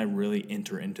how can I really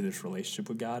enter into this relationship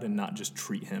with God and not just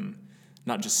treat him,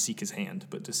 not just seek his hand,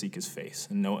 but to seek his face.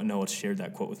 And Noah shared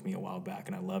that quote with me a while back,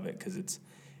 and I love it because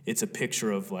it's a picture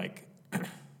of, like,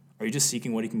 are you just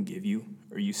seeking what he can give you,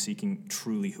 or are you seeking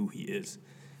truly who he is?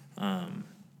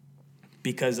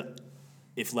 Because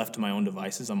if left to my own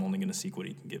devices, I'm only going to seek what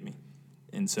he can give me.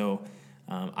 And so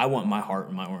I want my heart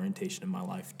and my orientation in my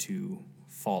life to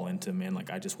fall into, man, like,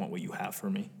 I just want what you have for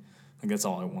me. Like, that's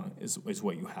all I want is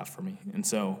what you have for me. And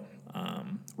so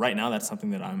right now that's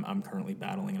something that I'm currently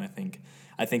battling, and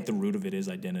I think the root of it is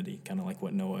identity, kind of like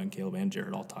what Noah and Caleb and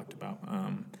Jared all talked about.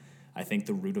 I think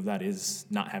the root of that is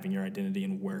not having your identity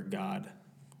in where God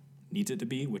needs it to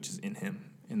be, which is in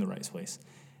him, in the right place.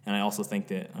 And I also think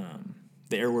that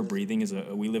the air we're breathing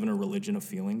we live in a religion of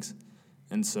feelings.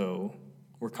 And so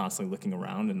we're constantly looking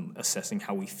around and assessing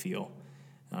how we feel.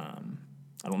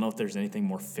 I don't know if there's anything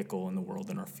more fickle in the world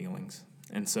than our feelings.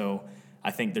 And so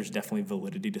I think there's definitely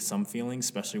validity to some feelings,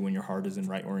 especially when your heart is in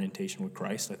right orientation with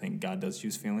Christ. I think God does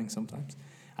use feelings sometimes.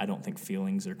 I don't think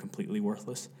feelings are completely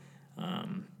worthless.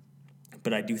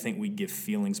 But I do think we give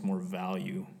feelings more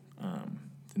value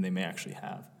than they may actually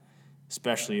have,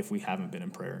 especially if we haven't been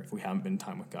in prayer, if we haven't been in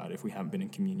time with God, if we haven't been in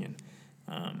communion.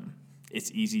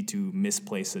 It's easy to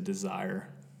misplace a desire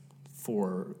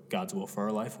for God's will for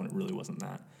our life when it really wasn't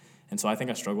that. And so I think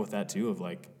I struggle with that too, of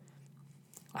like,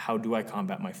 how do I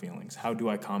combat my feelings? How do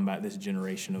I combat this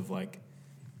generation of like,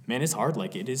 man, it's hard.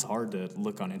 Like, it is hard to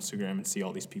look on Instagram and see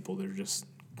all these people that are just,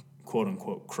 quote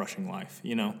unquote, crushing life,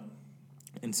 you know?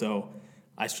 And so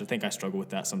I think I struggle with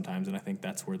that sometimes, and I think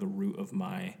that's where the root of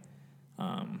my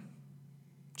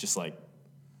just like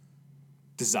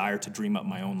desire to dream up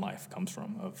my own life comes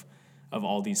from, of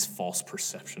all these false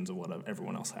perceptions of what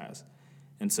everyone else has.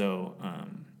 And so,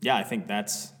 I think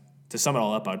that's, to sum it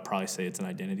all up, I'd probably say it's an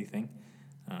identity thing.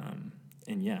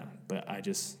 But I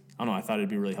don't know, I thought it'd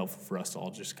be really helpful for us to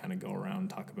all just kind of go around and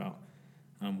talk about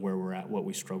where we're at, what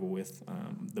we struggle with,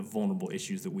 the vulnerable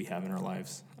issues that we have in our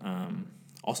lives.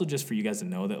 Also, just for you guys to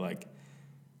know that, like,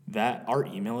 that our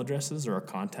email addresses or our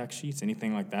contact sheets,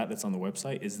 anything like that that's on the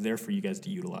website, is there for you guys to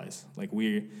utilize. Like,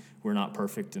 we're not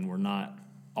perfect, and we're not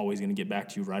always going to get back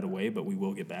to you right away, but we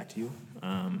will get back to you.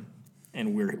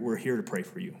 And we're here to pray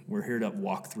for you. We're here to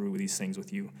walk through these things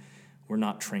with you. We're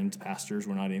not trained pastors.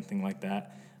 We're not anything like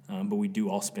that. But we do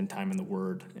all spend time in the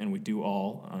Word, and we do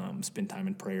all spend time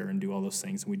in prayer and do all those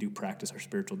things. And we do practice our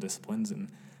spiritual disciplines, and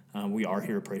we are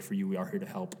here to pray for you. We are here to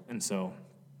help. And so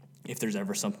if there's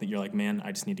ever something that you're like, man,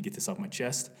 I just need to get this off my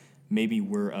chest, maybe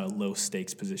we're a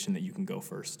low-stakes position that you can go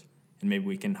first. And maybe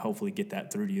we can hopefully get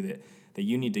that through to you, that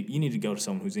you need to go to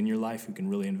someone who's in your life who can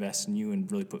really invest in you and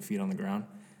really put feet on the ground.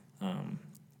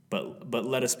 But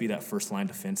let us be that first line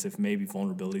defense if maybe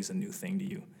vulnerability is a new thing to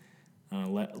you.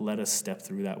 Let us step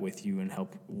through that with you and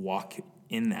help walk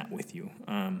in that with you.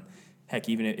 Heck,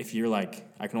 even if you're like,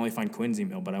 I can only find Quinn's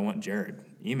email, but I want Jared,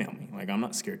 email me. Like, I'm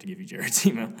not scared to give you Jared's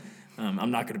email.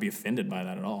 I'm not going to be offended by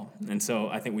that at all. And so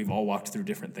I think we've all walked through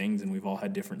different things, and we've all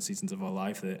had different seasons of our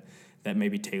life that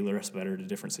maybe tailor us better to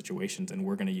different situations, and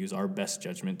we're going to use our best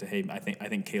judgment to, hey, I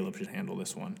think Caleb should handle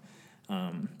this one.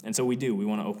 And so we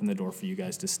want to open the door for you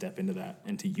guys to step into that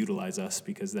and to utilize us,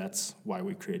 because that's why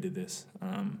we created this.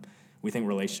 We think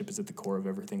relationship is at the core of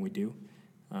everything we do.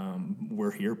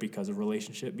 We're here because of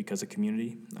relationship, because of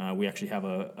community. We actually have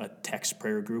a text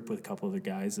prayer group with a couple other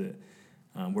guys that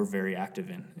we're very active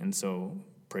in. And so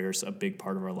prayer's a big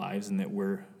part of our lives, and that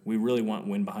we really want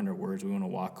wind behind our words. We want to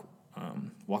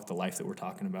walk the life that we're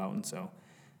talking about. And so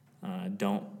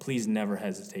please never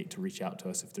hesitate to reach out to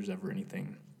us if there's ever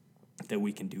anything that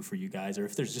we can do for you guys, or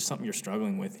if there's just something you're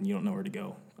struggling with and you don't know where to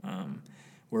go.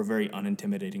 We're a very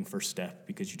unintimidating first step,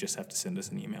 because you just have to send us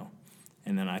an email.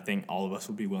 And then I think all of us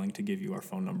would be willing to give you our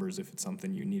phone numbers if it's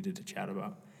something you needed to chat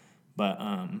about. But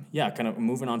kind of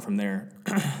moving on from there,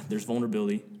 there's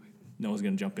vulnerability. Noah's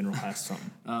going to jump in real fast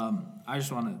something. I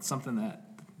just wanted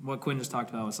what Quinn just talked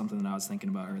about was something that I was thinking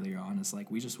about earlier on. Is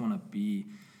like, we just want to be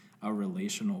a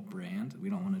relational brand. We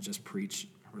don't want to just preach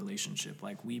relationship.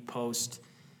 Like, we put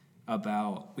a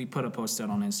post out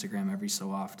on Instagram every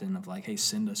so often of like, hey,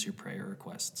 send us your prayer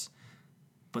requests.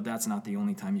 But that's not the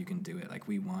only time you can do it. Like,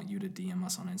 we want you to DM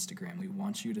us on Instagram. We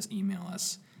want you to email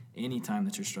us anytime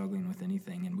that you're struggling with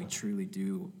anything. And we truly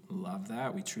do love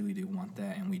that. We truly do want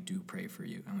that. And we do pray for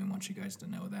you. And we want you guys to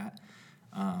know that.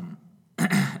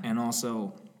 And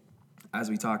also, as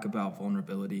we talk about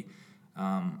vulnerability,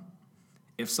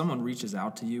 if someone reaches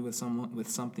out to you with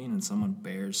something and someone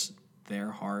bears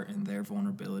their heart and their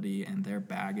vulnerability and their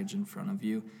baggage in front of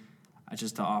you,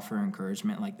 just to offer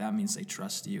encouragement, like, that means they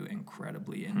trust you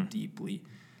incredibly and deeply.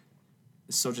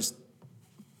 So just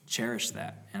cherish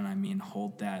that, and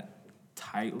hold that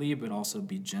tightly, but also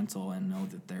be gentle and know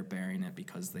that they're bearing it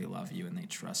because they love you and they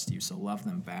trust you. So love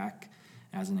them back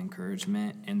as an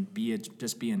encouragement, and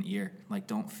just be an ear. Like,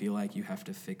 don't feel like you have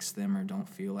to fix them, or don't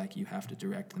feel like you have to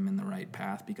direct them in the right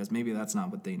path, because maybe that's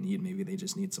not what they need. Maybe they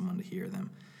just need someone to hear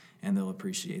them, and they'll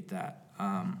appreciate that.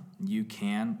 You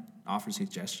can offer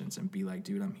suggestions and be like,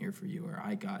 dude, I'm here for you, or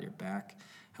I got your back,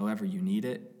 however you need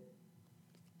it.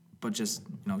 But just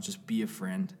be a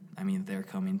friend. They're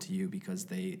coming to you because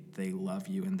they love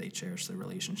you and they cherish the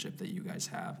relationship that you guys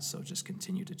have. So just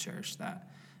continue to cherish that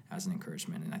as an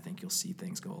encouragement, and I think you'll see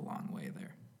things go a long way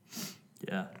there.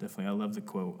 Yeah, definitely. I love the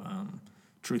quote.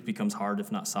 Truth becomes hard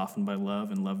if not softened by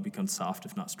love, and love becomes soft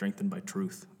if not strengthened by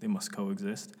truth. They must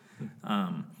coexist.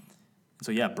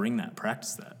 So bring that,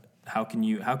 practice that. how can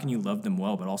you love them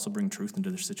well, but also bring truth into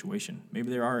their situation? Maybe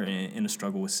they are in a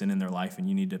struggle with sin in their life, and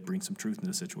you need to bring some truth into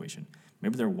the situation.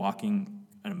 Maybe they're walking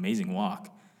an amazing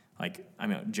walk. Like, I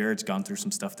mean, Jared's gone through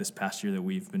some stuff this past year that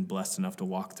we've been blessed enough to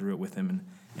walk through it with him,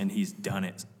 and he's done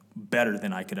it better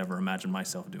than I could ever imagine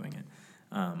myself doing it.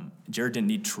 Jared didn't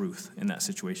need truth in that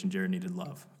situation. Jared needed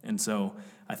love. And so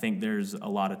I think there's a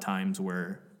lot of times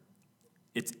where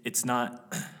it's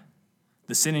not,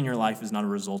 the sin in your life is not a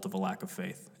result of a lack of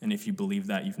faith. And if you believe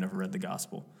that, you've never read the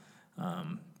gospel.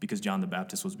 Because John the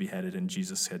Baptist was beheaded and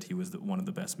Jesus said he was one of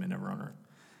the best men ever on earth.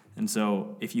 And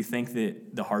so if you think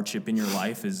that the hardship in your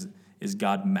life is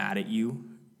God mad at you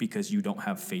because you don't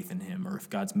have faith in him, or if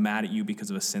God's mad at you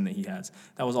because of a sin that he has,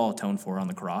 that was all atoned for on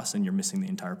the cross, and you're missing the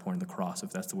entire point of the cross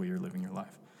if that's the way you're living your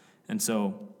life. And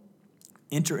so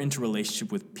enter into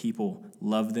relationship with people,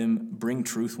 love them, bring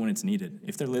truth when it's needed.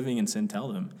 If they're living in sin, tell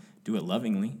them. Do it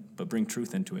lovingly, but bring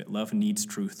truth into it. Love needs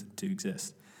truth to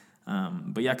exist.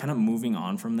 But yeah, kind of moving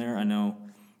on from there, I know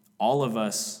all of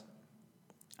us,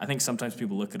 I think sometimes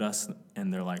people look at us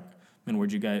and they're like, man,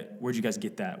 where'd you guys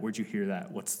get that? Where'd you hear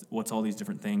that? What's all these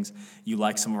different things? You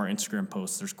like some of our Instagram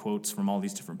posts. There's quotes from all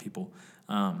these different people.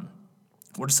 What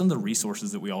are some of the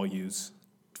resources that we all use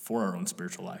for our own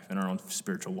spiritual life and our own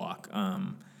spiritual walk?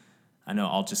 I know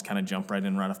I'll just kind of jump right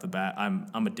in right off the bat.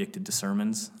 I'm addicted to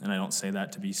sermons, and I don't say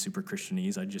that to be super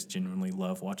Christianese. I just genuinely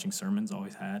love watching sermons,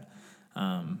 always had.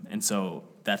 And so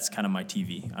that's kind of my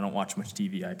TV. I don't watch much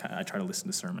TV. I try to listen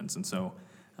to sermons. And so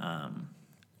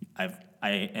I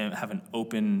have an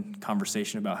open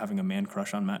conversation about having a man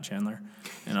crush on Matt Chandler,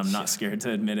 and I'm not scared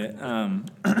to admit it.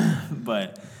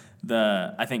 But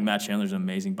I think Matt Chandler's an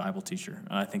amazing Bible teacher.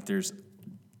 I think there's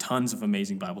tons of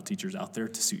amazing Bible teachers out there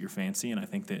to suit your fancy, and I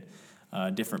think that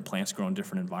different plants grow in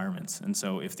different environments. And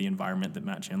so if the environment that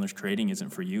Matt Chandler's creating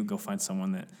isn't for you, go find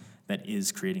someone that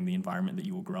is creating the environment that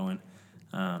you will grow in.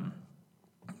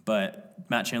 But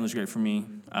Matt Chandler's great for me.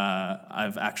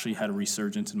 I've actually had a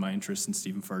resurgence in my interest in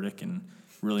Stephen Furtick and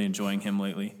really enjoying him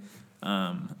lately.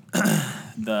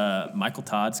 The Michael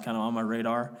Todd's kind of on my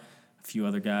radar. A few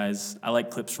other guys. I like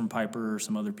clips from Piper or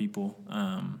some other people.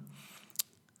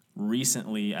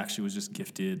 Recently, actually was just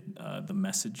gifted the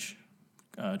Message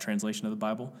translation of the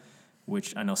Bible,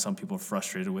 which I know some people are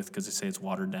frustrated with because they say it's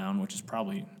watered down, which is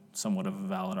probably somewhat of a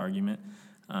valid argument.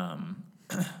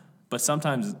 But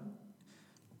sometimes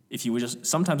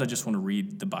sometimes I just want to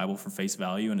read the Bible for face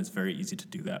value, and it's very easy to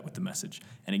do that with the Message.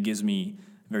 And it gives me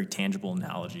very tangible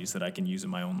analogies that I can use in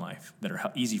my own life that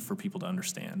are easy for people to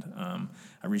understand.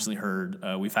 I recently heard,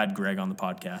 we've had Greg on the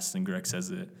podcast, and Greg says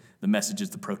that the Message is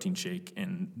the protein shake,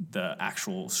 and the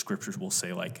actual scriptures will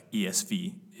say, like,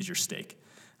 ESV is your steak.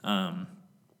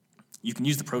 You can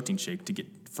use the protein shake to get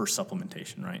for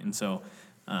supplementation, right? And so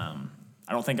I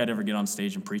don't think I'd ever get on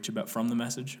stage and preach from the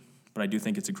Message, but I do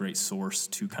think it's a great source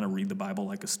to kind of read the Bible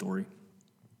like a story.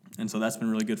 And so that's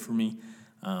been really good for me.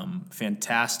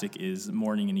 Fantastic is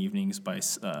Morning and Evenings by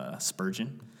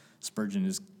Spurgeon. Spurgeon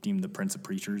is deemed the Prince of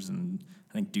Preachers, and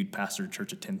I think dude pastored a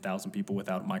church of 10,000 people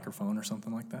without a microphone or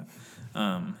something like that.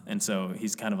 And so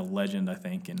he's kind of a legend, I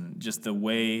think. And just the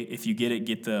way, if you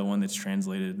get the one that's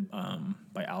translated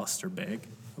by Alistair Begg,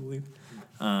 I believe.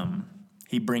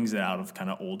 He brings it out of kind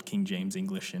of old King James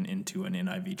English and into an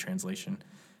NIV translation.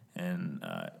 And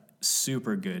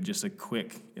super good. Just a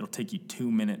quick, it'll take you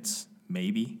 2 minutes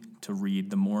maybe to read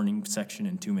the morning section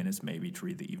and 2 minutes maybe to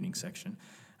read the evening section.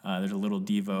 There's a little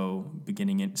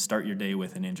Devo start your day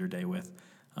with and end your day with.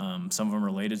 Some of them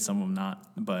related, some of them not.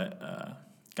 But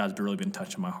God's really been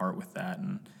touching my heart with that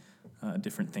and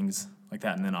different things like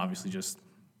that. And then obviously just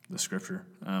the scripture.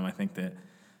 I think that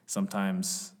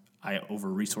sometimes I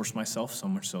over-resource myself so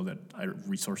much so that I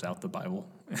resource out the Bible.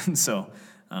 And so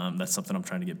that's something I'm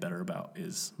trying to get better about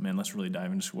is, man, let's really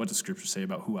dive into what does Scripture say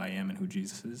about who I am and who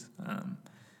Jesus is.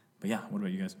 But yeah, what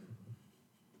about you guys?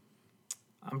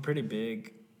 I'm pretty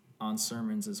big on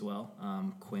sermons as well.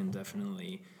 Quinn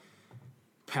definitely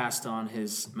passed on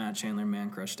his Matt Chandler man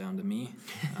crush down to me,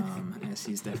 as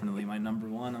he's definitely my number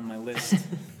one on my list.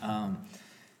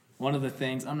 One of the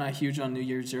things, I'm not huge on New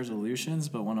Year's resolutions,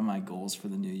 but one of my goals for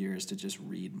the new year is to just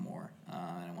read more.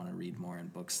 I want to read more in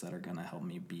books that are going to help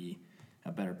me be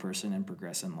a better person and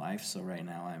progress in life. So right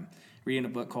now I'm reading a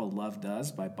book called Love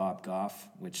Does by Bob Goff,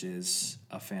 which is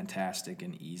a fantastic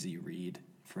and easy read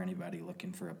for anybody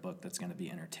looking for a book that's going to be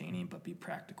entertaining but be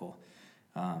practical.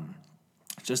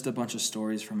 Just a bunch of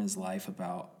stories from his life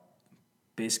about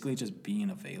basically just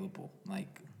being available,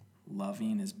 like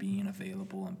loving is being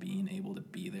available and being able to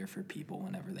be there for people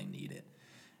whenever they need it.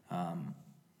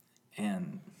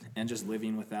 And just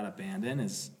living with that abandon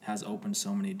has opened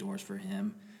so many doors for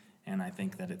him And I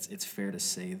think that it's fair to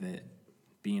say that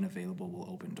being available will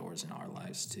open doors in our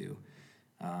lives too.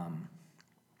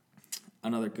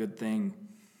 Another good thing,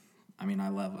 I mean, I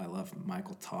love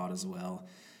Michael Todd as well.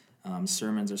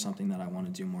 Sermons are something that I want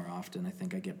to do more often. I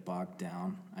think I get bogged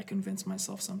down. I convince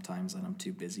myself sometimes that I'm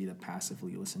too busy to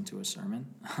passively listen to a sermon.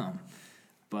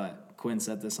 But Quinn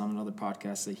said this on another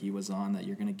podcast that he was on, that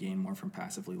you're going to gain more from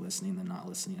passively listening than not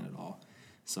listening at all.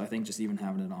 So I think just even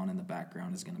having it on in the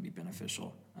background is going to be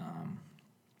beneficial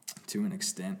to an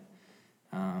extent.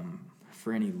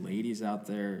 For any ladies out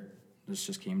there, this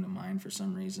just came to mind for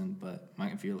some reason, but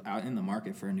if you're out in the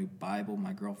market for a new Bible,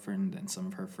 my girlfriend and some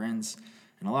of her friends,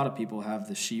 and a lot of people have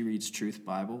the She Reads Truth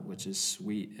Bible, which is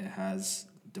sweet. It has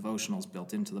devotionals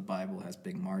built into the Bible. It has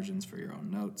big margins for your own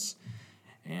notes.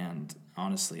 And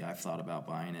honestly, I've thought about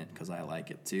buying it because I like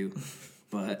it too.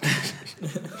 But,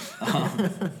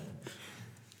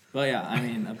 but yeah, I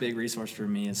mean, a big resource for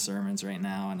me is sermons right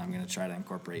now, and I'm going to try to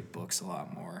incorporate books a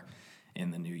lot more in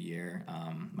the new year.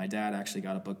 My dad actually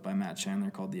got a book by Matt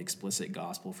Chandler called The Explicit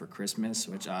Gospel for Christmas,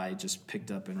 which I just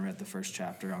picked up and read the first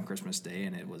chapter on Christmas Day,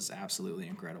 and it was absolutely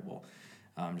incredible.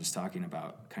 Just talking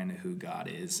about kind of who God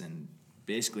is and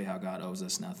basically how God owes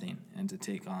us nothing, and to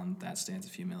take on that stance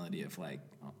of humility of like,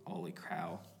 holy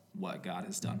cow, what God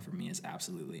has done for me is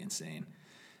absolutely insane.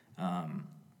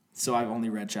 So I've only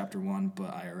read chapter 1,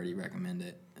 but I already recommend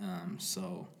it.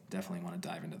 So definitely want to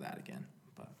dive into that again.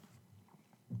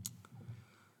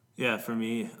 Yeah, for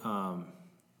me,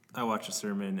 I watch a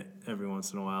sermon every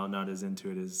once in a while, not as into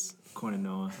it as Quinn and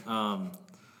Noah.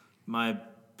 My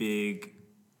big,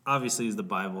 obviously, is the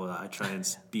Bible. I try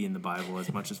and be in the Bible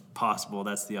as much as possible.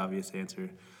 That's the obvious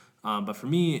answer. But for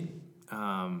me,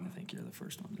 I think you're the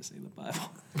first one to say the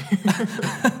Bible.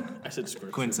 I said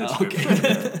scripture. Quinn said Okay.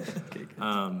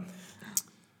 scripture.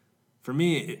 For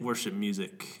me, worship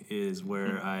music is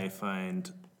where I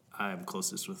find I'm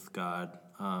closest with God.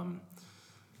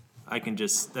 I can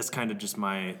that's kind of just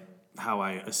how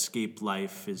I escape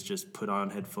life, is just put on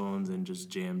headphones and just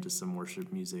jam to some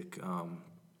worship music.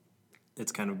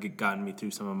 It's kind of gotten me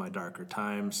through some of my darker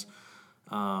times.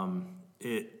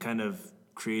 It kind of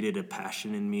created a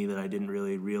passion in me that I didn't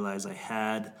really realize I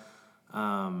had.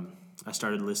 I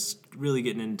started really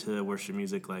getting into worship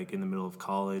music like in the middle of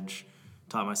college,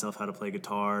 taught myself how to play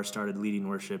guitar, started leading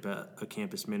worship at a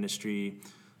campus ministry,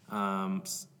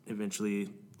 eventually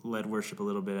led worship a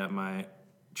little bit at my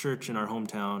church in our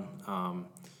hometown,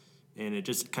 and it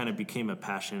just kind of became a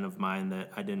passion of mine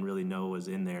that I didn't really know was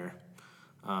in there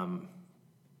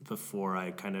before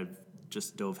I kind of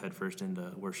just dove headfirst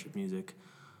into worship music.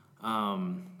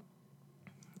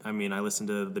 I mean, I listened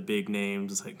to the big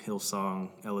names like Hillsong,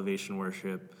 Elevation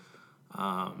Worship.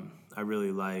 I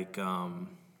really like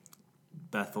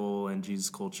Bethel and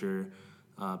Jesus Culture,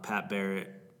 Pat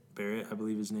Barrett, I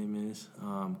believe his name is,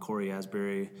 Corey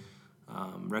Asbury,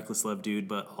 Reckless Love Dude,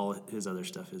 but all his other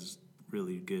stuff is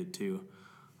really good too.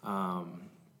 And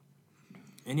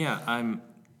yeah, I'm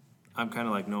kind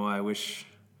of like Noah. I wish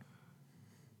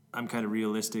I'm kind of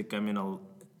realistic. I'm in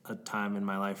a time in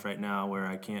my life right now where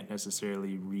I can't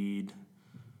necessarily read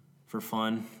for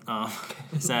fun,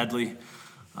 sadly.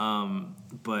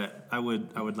 But I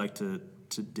would like to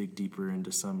dig deeper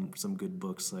into some good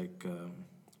books like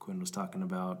Quinn was talking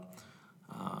about.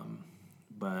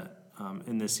 But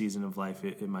in this season of life,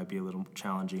 it might be a little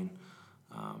challenging.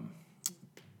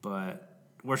 But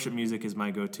worship music is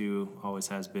my go-to, always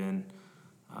has been.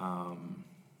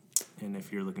 And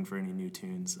if you're looking for any new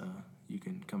tunes, you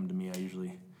can come to me. I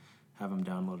usually have them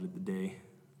downloaded the day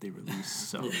they release.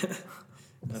 So Yeah.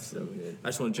 That's so good. I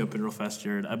just want to jump in real fast,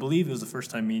 Jared. I believe it was the first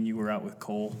time me and you were out with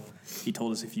Cole. He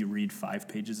told us if you read 5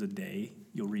 pages a day,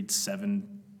 you'll read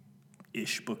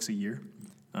 7-ish books a year.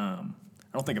 I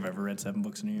don't think I've ever read 7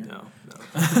 books in a year. no.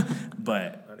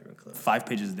 But Not even close. 5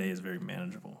 pages a day is very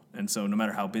manageable. And so no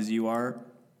matter how busy you are,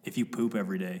 if you poop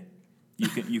every day,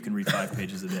 you can read 5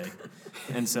 pages a day.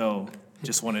 And so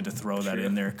just wanted to throw that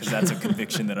in there because that's a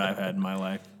conviction that I've had in my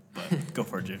life. But go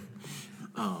for it, Jay.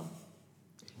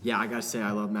 Yeah, I gotta say,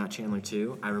 I love Matt Chandler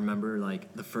too. I remember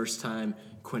like the first time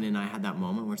Quinn and I had that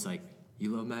moment where it's like,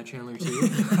 you love Matt Chandler too?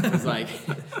 It was like,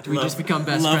 do we just become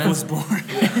best Love friends? was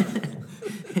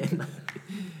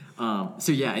born.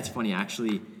 So yeah, it's funny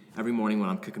actually. Every morning when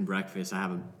I'm cooking breakfast, I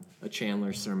have a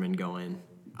Chandler sermon going.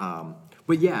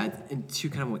 But yeah, and to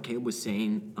kind of what Caleb was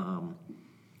saying,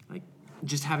 like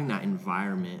just having that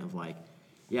environment of like,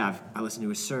 yeah, I listen to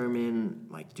a sermon,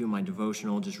 like doing my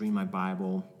devotional, just reading my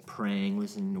Bible, praying,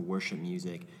 listening to worship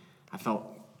music.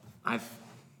 I've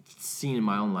seen in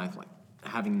my own life like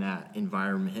having that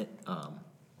environment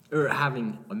or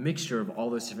having a mixture of all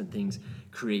those different things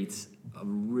creates a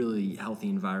really healthy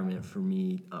environment for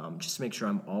me. Just to make sure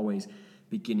I'm always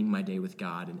beginning my day with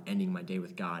God and ending my day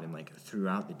with God, and like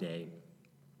throughout the day,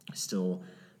 still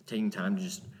taking time to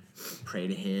just pray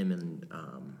to Him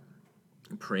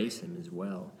and praise Him as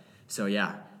well. So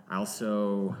yeah, I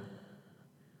also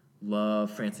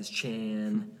love Francis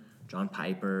Chan, John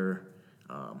Piper,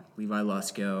 Levi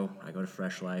Lusko. I go to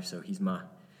Fresh Life, so he's my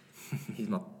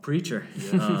preacher.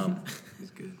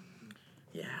 It's good.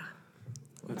 Yeah.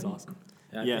 That's awesome.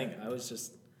 Yeah, Yeah. I think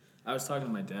I was talking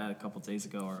to my dad a couple days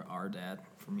ago, or our dad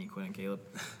for me, Quinn and Caleb,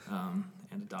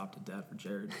 and adopted dad for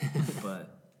Jared.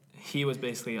 But he was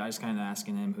basically, I was kind of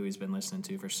asking him who he's been listening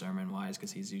to for sermon-wise,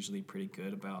 because he's usually pretty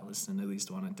good about listening to at least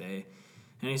one a day.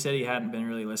 And he said he hadn't been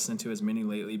really listening to as many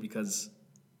lately because,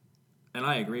 and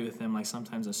I agree with him, like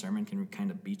sometimes a sermon can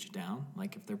kind of beat you down.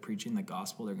 Like if they're preaching the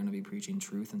gospel, they're going to be preaching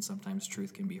truth, and sometimes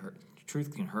truth can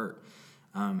hurt,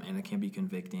 and it can be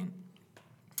convicting.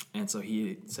 And so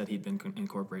he said he'd been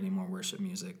incorporating more worship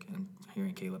music, and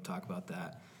hearing Caleb talk about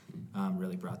that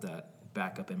really brought that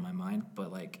back up in my mind.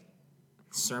 But like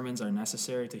sermons are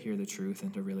necessary to hear the truth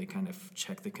and to really kind of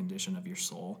check the condition of your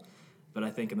soul. But I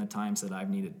think in the times that I've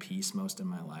needed peace most in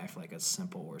my life, like a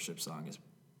simple worship song has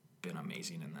been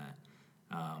amazing in that.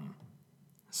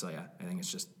 So yeah, I think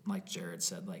it's just like Jared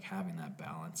said, like having that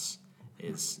balance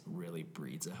really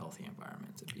breeds a healthy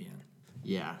environment to be in.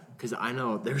 Yeah, because I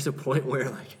know there's a point where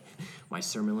like my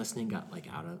sermon listening got like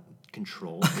out of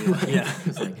control. Yeah,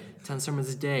 it's like 10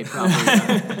 sermons a day, probably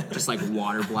just like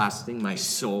water blasting my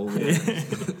soul.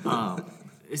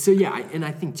 So yeah,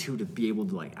 I think too, to be able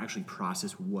to like actually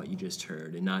process what you just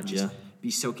heard and not just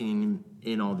be soaking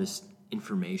in all this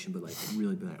information, but like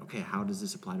really be like, okay, how does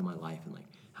this apply to my life, and like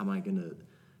how am I gonna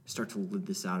start to live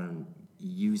this out and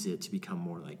use it to become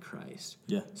more like Christ?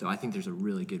 Yeah. So I think there's a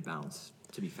really good balance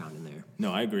to be found in there.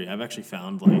 No, I agree. I've actually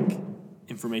found like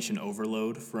information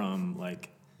overload from like,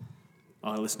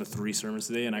 I listened to 3 sermons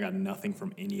today and I got nothing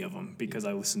from any of them because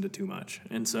I listened to too much.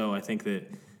 And so I think that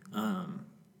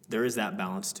there is that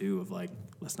balance too of like,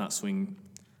 let's not swing.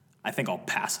 I think I'll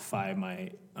pacify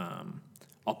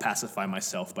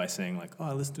myself by saying like, oh,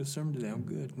 I listened to a sermon today, I'm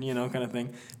good, kind of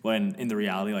thing. When in the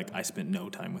reality, like I spent no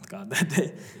time with God that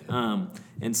day.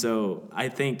 And so I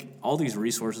think all these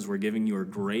resources we're giving you are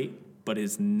great, but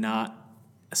it's not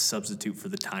a substitute for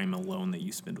the time alone that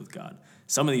you spend with God.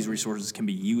 Some of these resources can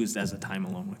be used as a time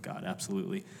alone with God,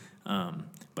 absolutely.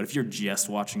 But if you're just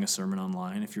watching a sermon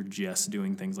online, if you're just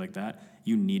doing things like that,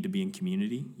 you need to be in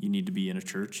community. You need to be in a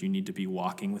church. You need to be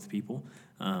walking with people.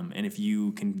 And if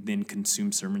you can then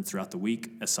consume sermons throughout the week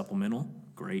as supplemental,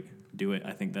 great, do it.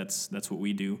 I think that's what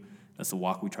we do. That's the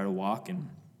walk we try to walk. And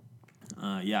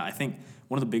I think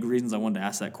one of the big reasons I wanted to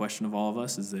ask that question of all of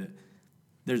us is that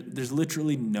there's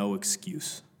literally no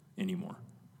excuse anymore.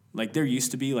 Like there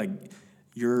used to be, like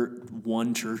your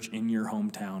one church in your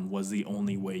hometown was the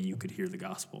only way you could hear the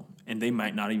gospel, and they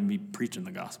might not even be preaching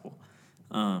the gospel.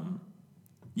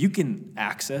 You can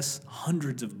access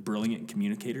hundreds of brilliant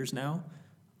communicators now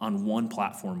on one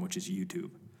platform, which is YouTube.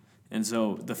 And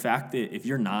so the fact that if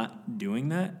you're not doing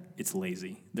that, it's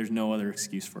lazy. There's no other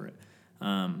excuse for it.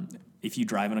 If you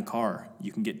drive in a car,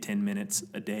 you can get 10 minutes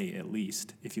a day at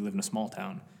least if you live in a small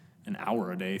town, an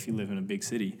hour a day if you live in a big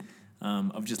city,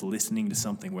 of just listening to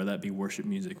something, whether that be worship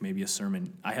music, maybe a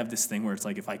sermon. I have this thing where it's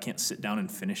like if I can't sit down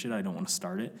and finish it, I don't want to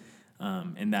start it.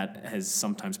 And that has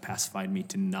sometimes pacified me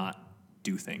to not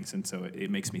do things, and so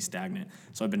it makes me stagnant.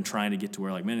 So I've been trying to get to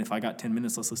where, like, man, if I got 10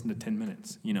 minutes, let's listen to 10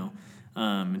 minutes,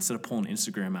 instead of pulling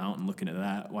Instagram out and looking at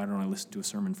that, why don't I listen to a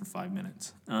sermon for 5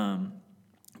 minutes?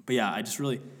 But yeah, I just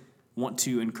really want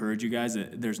to encourage you guys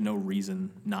that there's no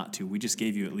reason not to. We just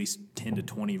gave you at least 10 to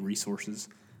 20 resources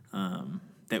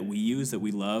that we use, that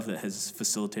we love, that has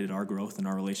facilitated our growth and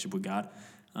our relationship with God.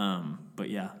 But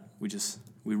yeah,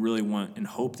 we really want and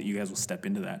hope that you guys will step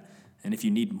into that. And if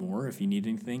you need more, if you need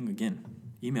anything, again,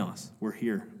 email us. We're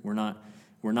here. We're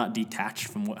not detached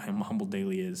from what Humble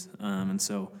Daily is. And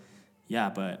so, yeah,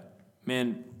 but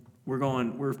man,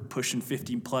 we're pushing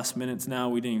 50 plus minutes now.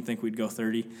 We didn't even think we'd go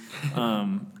 30.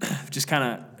 Just kind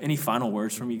of any final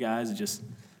words from you guys? Just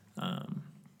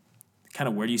kind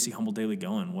of where do you see Humble Daily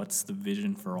going? What's the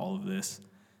vision for all of this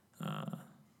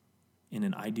in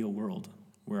an ideal world?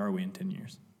 Where are we in 10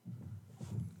 years?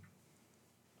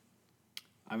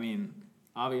 I mean,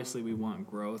 obviously we want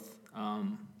growth,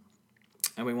 and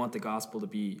we want the gospel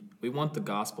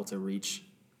to reach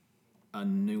a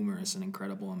numerous and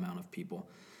incredible amount of people.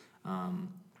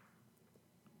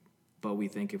 But we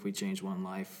think if we change one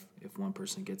life, if one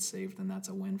person gets saved, then that's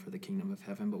a win for the kingdom of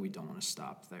heaven, but we don't want to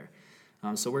stop there.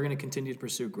 So we're going to continue to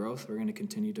pursue growth. We're going to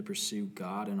continue to pursue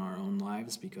God in our own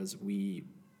lives because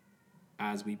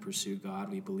as we pursue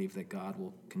God, we believe that God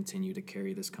will continue to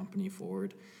carry this company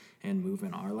forward and move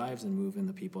in our lives and move in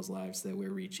the people's lives that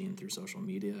we're reaching through social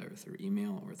media or through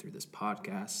email or through this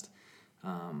podcast.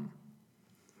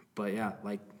 But yeah,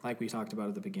 like we talked about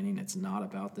at the beginning, it's not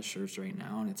about the shirts right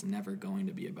now, and it's never going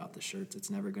to be about the shirts. It's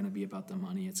never going to be about the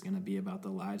money. It's going to be about the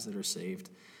lives that are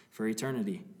saved for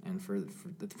eternity and for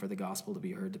the gospel to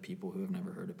be heard to people who have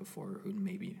never heard it before, who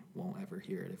maybe won't ever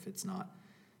hear it if it's not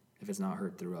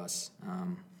heard through us.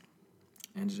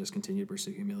 And to just continue to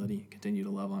pursue humility, continue to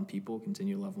love on people,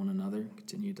 continue to love one another,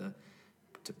 continue to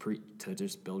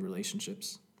just build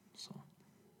relationships. So.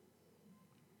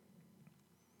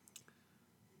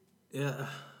 Yeah,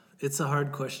 it's a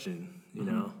hard question, you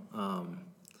know. I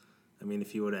mean,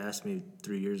 if you would have asked me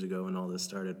 3 years ago when all this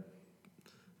started,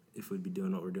 if we'd be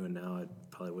doing what we're doing now, I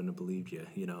probably wouldn't have believed you,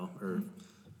 you know. Or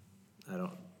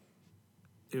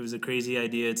it was a crazy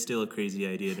idea. It's still a crazy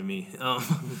idea to me.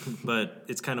 But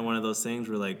it's kind of one of those things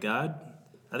where, like, God,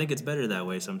 I think it's better that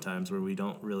way sometimes, where we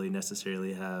don't really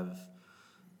necessarily have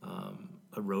a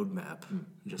roadmap.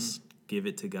 Just give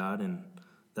it to God, and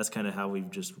that's kind of how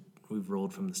we've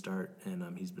rolled from the start,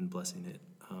 and he's been blessing it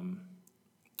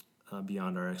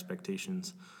beyond our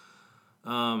expectations.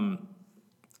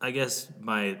 I guess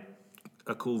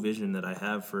a cool vision that I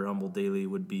have for Humble Daily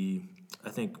would be,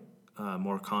 I think,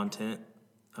 more content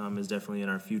is definitely in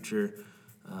our future.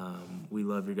 We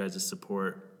love your guys'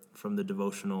 support from the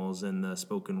devotionals and the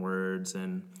spoken words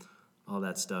and all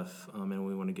that stuff, and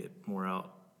we want to get more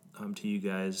out to you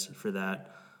guys for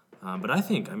that. But I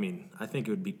think it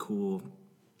would be cool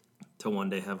to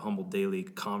one day have Humble Daily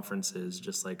conferences,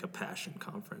 just like a passion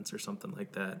conference or something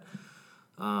like that,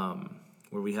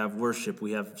 where we have worship,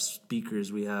 we have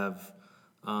speakers, we have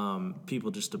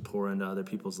people just to pour into other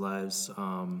people's lives.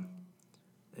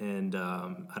 And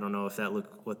I don't know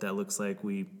what that looks like.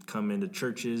 We come into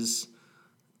churches,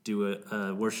 do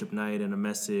a worship night and a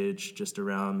message just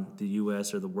around the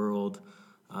U.S. or the world.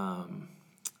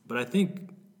 But I think,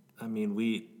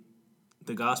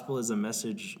 the gospel is a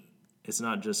message. It's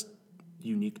not just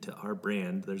unique to our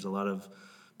brand. There's a lot of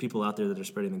people out there that are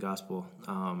spreading the gospel.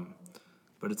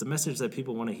 But it's a message that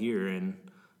people want to hear. And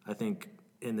I think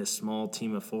in this small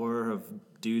team of 4 of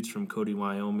dudes from Cody,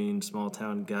 Wyoming, small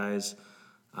town guys,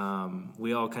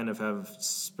 we all kind of have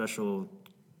special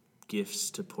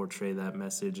gifts to portray that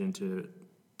message and to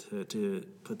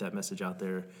put that message out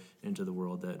there into the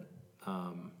world that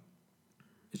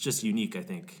it's just unique, I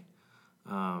think.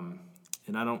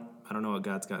 And I don't know what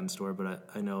God's got in store, but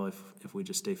I know if we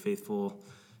just stay faithful,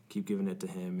 keep giving it to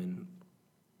him, and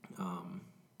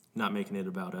not making it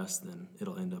about us, then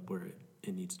it'll end up where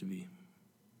it needs to be.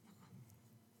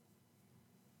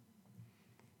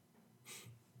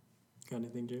 Got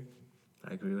anything, Jared?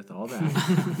 I agree with all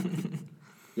that.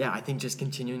 Yeah, I think just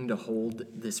continuing to hold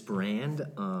this brand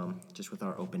just with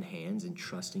our open hands and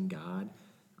trusting God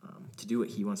to do what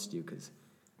he wants to do, because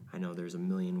I know there's a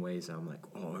million ways I'm like,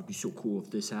 oh, it'd be so cool if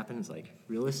this happens. Like,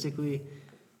 realistically,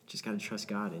 just got to trust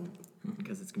God, and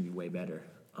because it's going to be way better.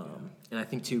 And I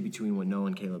think, too, between what Noah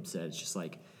and Caleb said, it's just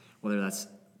like, whether that's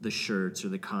the shirts or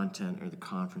the content or the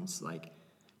conference, like,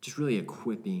 just really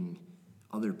equipping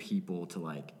other people to,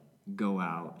 like, go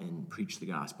out and preach the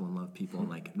gospel and love people, and,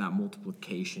 like, that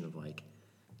multiplication of, like,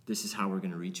 this is how we're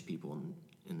going to reach people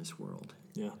in this world.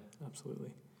 Yeah,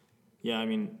 absolutely. Yeah,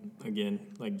 again,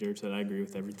 like Jared said, I agree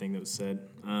with everything that was said.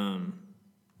 Long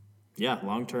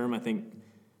term, I think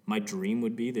my dream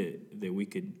would be that we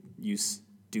could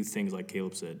do things like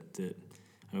Caleb said.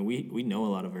 We know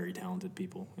a lot of very talented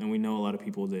people, and we know a lot of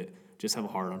people that just have a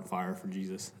heart on fire for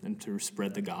Jesus and to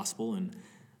spread the gospel. And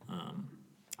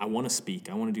I want to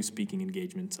speak. I want to do speaking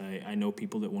engagements. I know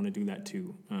people that want to do that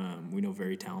too. We know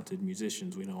very talented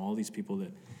musicians. We know all these people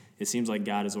that it seems like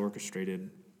God has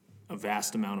orchestrated a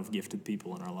vast amount of gifted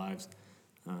people in our lives.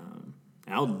 And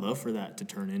I would love for that to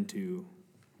turn into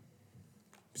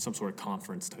some sort of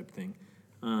conference type thing.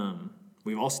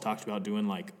 We've also talked about doing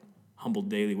like Humble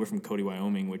Daily. We're from Cody,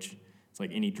 Wyoming, which it's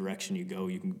like any direction you go,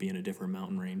 you can be in a different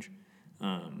mountain range.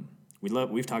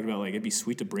 We've talked about like it'd be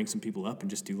sweet to bring some people up and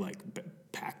just do like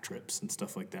pack trips and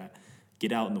stuff like that.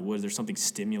 Get out in the woods. There's something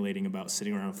stimulating about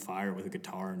sitting around a fire with a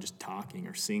guitar and just talking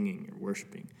or singing or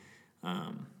worshiping.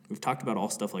 We've talked about all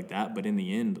stuff like that, but in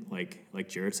the end, like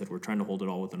Jared said, we're trying to hold it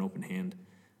all with an open hand.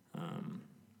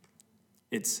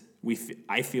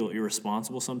 I feel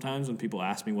irresponsible sometimes when people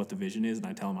ask me what the vision is, and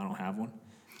I tell them I don't have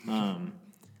one.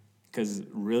 Because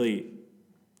really,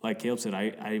 like Caleb said,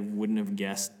 I wouldn't have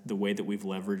guessed the way that we've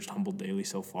leveraged Humble Daily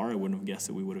so far. I wouldn't have guessed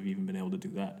that we would have even been able to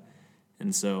do that.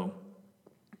 And so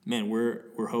man,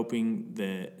 we're hoping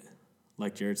that,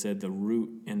 like Jared said, the root,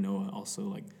 and Noah also,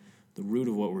 like, the root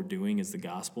of what we're doing is the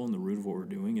gospel, and the root of what we're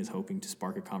doing is hoping to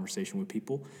spark a conversation with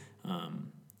people.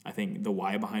 I think the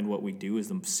why behind what we do is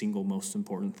the single most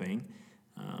important thing.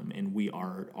 And we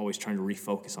are always trying to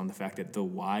refocus on the fact that the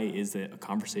why is that a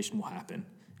conversation will happen.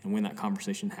 And when that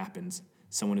conversation happens,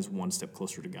 someone is one step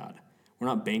closer to God. We're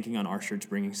not banking on our church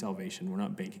bringing salvation. We're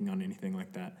not banking on anything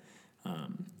like that.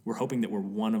 We're hoping that we're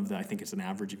one of the, I think it's an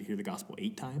average, if you hear the gospel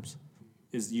 8 times,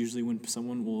 is usually when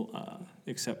someone will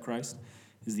accept Christ,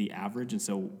 is the average. And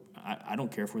so I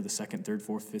don't care if we're the 2nd, 3rd,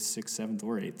 4th, 5th, 6th, 7th,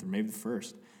 or 8th, or maybe the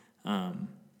 1st.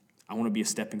 I want to be a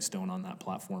stepping stone on that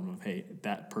platform of, hey,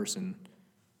 that person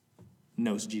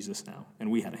knows Jesus now,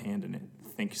 and we had a hand in it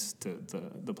thanks to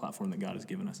the platform that God has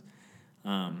given us.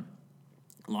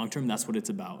 Long term, that's what it's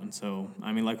about. And so,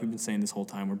 I mean, like we've been saying this whole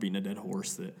time, we're beating a dead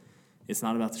horse, that it's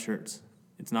not about the shirts.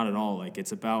 It's not at all. Like,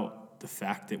 it's about the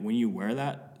fact that when you wear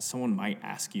that, someone might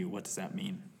ask you, what does that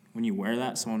mean? When you wear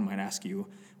that, someone might ask you,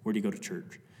 where do you go to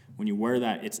church? When you wear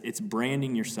that, it's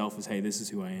branding yourself as, hey, this is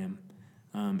who I am.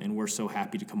 And we're so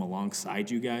happy to come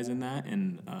alongside you guys in that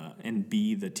and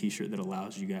be the T-shirt that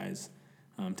allows you guys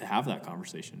to have that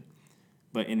conversation.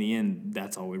 But in the end,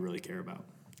 that's all we really care about.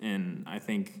 And I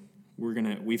think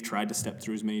we've tried to step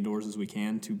through as many doors as we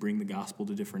can to bring the gospel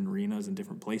to different arenas and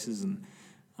different places. And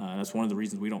that's one of the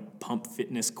reasons we don't pump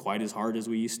fitness quite as hard as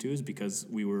we used to, is because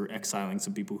we were exiling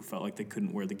some people who felt like they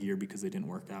couldn't wear the gear because they didn't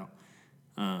work out.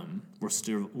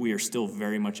 We are still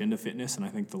very much into fitness, and I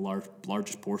think the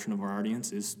largest portion of our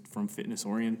audience is from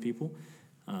fitness-oriented people,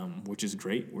 which is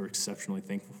great. We're exceptionally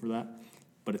thankful for that.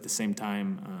 But at the same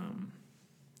time,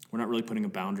 we're not really putting a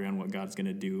boundary on what God's going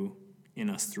to do in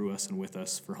us, through us, and with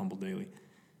us for Humble Daily.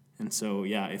 And so,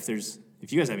 yeah,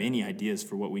 if you guys have any ideas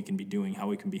for what we can be doing, how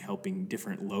we can be helping,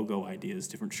 different logo ideas,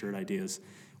 different shirt ideas,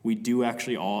 we do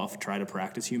actually all try to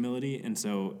practice humility. And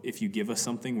so if you give us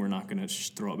something, we're not going to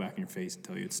throw it back in your face and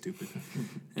tell you it's stupid.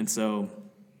 And so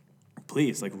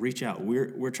please, like, reach out.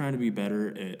 We're trying to be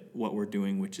better at what we're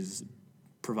doing, which is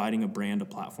providing a brand, a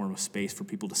platform, a space for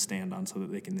people to stand on so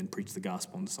that they can then preach the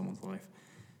gospel into someone's life.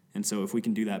 And so if we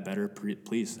can do that better,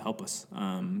 please help us. You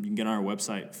can get on our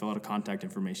website, fill out a contact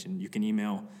information. You can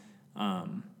email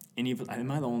am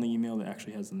I the only email that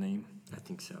actually has the name? I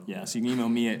think so. Yeah, so you can email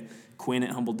me at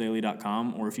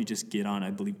quinn@humbledaily.com, or if you just get on, I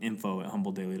believe,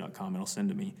 info@humbledaily.com, it'll send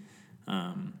to me.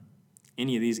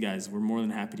 Any of these guys, we're more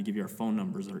than happy to give you our phone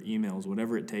numbers or emails,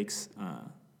 whatever it takes.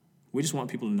 We just want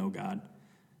people to know God,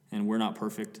 and we're not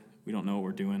perfect. We don't know what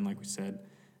we're doing, like we said.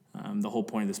 The whole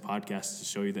point of this podcast is to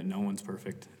show you that no one's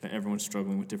perfect, that everyone's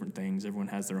struggling with different things, everyone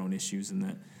has their own issues, and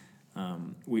that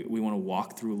we want to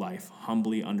walk through life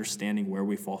humbly, understanding where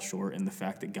we fall short and the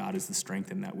fact that God is the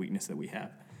strength in that weakness that we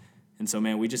have. And so,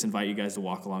 man, we just invite you guys to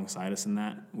walk alongside us in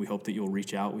that. We hope that you'll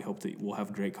reach out. We hope that we'll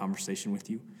have a great conversation with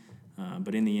you.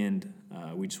 But in the end,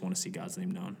 we just want to see God's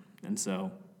name known. And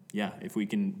so, yeah, if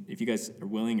you guys are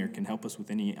willing or can help us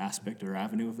with any aspect or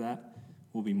avenue of that,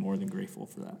 we'll be more than grateful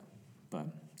for that. But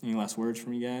any last words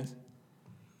from you guys?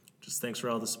 Just thanks for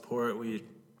all the support. We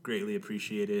greatly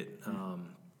appreciate it.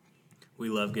 We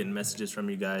love getting messages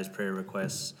from you guys, prayer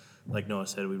requests. Like Noah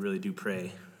said, we really do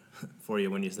pray for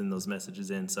you when you send those messages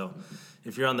in. So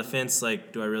if you're on the fence,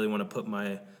 like, do I really want to put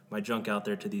my junk out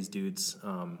there to these dudes?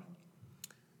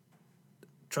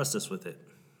 Trust us with it.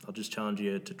 I'll just challenge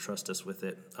you to trust us with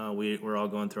it. We're all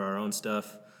going through our own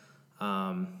stuff,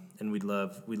 and we'd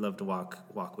love to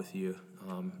walk with you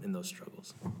in those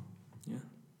struggles. Yeah.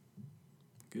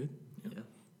 Good. Yeah.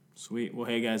 Sweet. Well,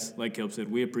 hey, guys, like Caleb said,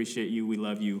 we appreciate you. We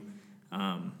love you.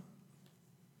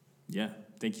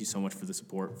 Thank you so much for the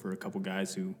support for a couple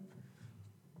guys who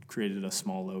created a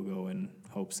small logo in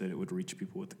hopes that it would reach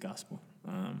people with the gospel.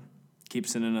 Keep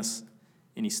sending us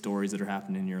any stories that are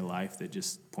happening in your life that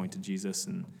just point to Jesus.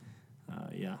 And,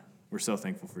 we're so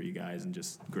thankful for you guys and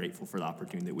just grateful for the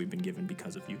opportunity that we've been given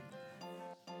because of you.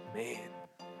 Man,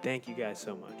 thank you guys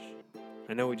so much.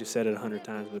 I know we just said it 100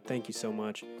 times, but thank you so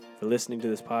much for listening to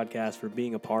this podcast, for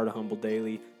being a part of Humble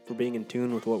Daily, for being in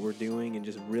tune with what we're doing and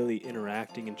just really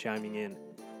interacting and chiming in.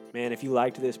 Man, if you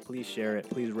liked this, please share it.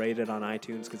 Please rate it on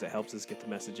iTunes because it helps us get the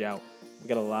message out. We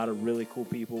got a lot of really cool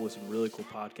people with some really cool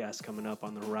podcasts coming up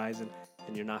on the horizon,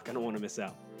 and you're not going to want to miss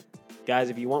out.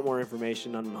 Guys, if you want more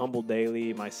information on Humble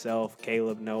Daily, myself,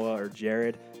 Caleb, Noah, or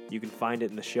Jared, you can find it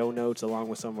in the show notes along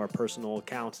with some of our personal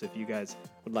accounts if you guys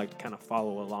would like to kind of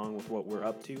follow along with what we're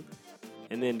up to.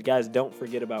 And then, guys, don't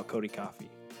forget about Cody Coffee.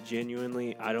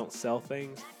 Genuinely, I don't sell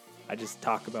things. I just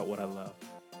talk about what I love.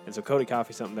 And so Cody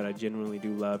Coffee is something that I genuinely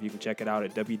do love. You can check it out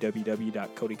at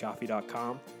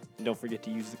www.codycoffee.com. And don't forget to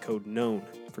use the code KNOWN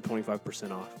for 25%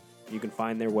 off. You can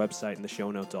find their website in the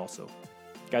show notes also.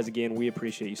 Guys, again, we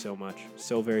appreciate you so much.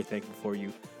 So very thankful for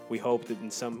you. We hope that in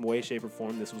some way, shape, or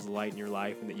form, this was a light in your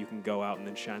life and that you can go out and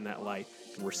then shine that light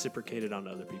and reciprocate it onto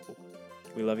other people.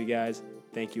 We love you guys.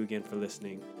 Thank you again for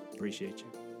listening. Appreciate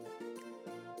you.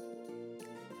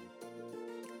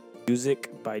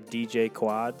 Music by DJ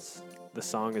Quads. The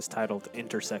song is titled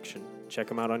Intersection. Check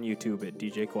him out on YouTube at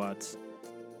DJ Quads.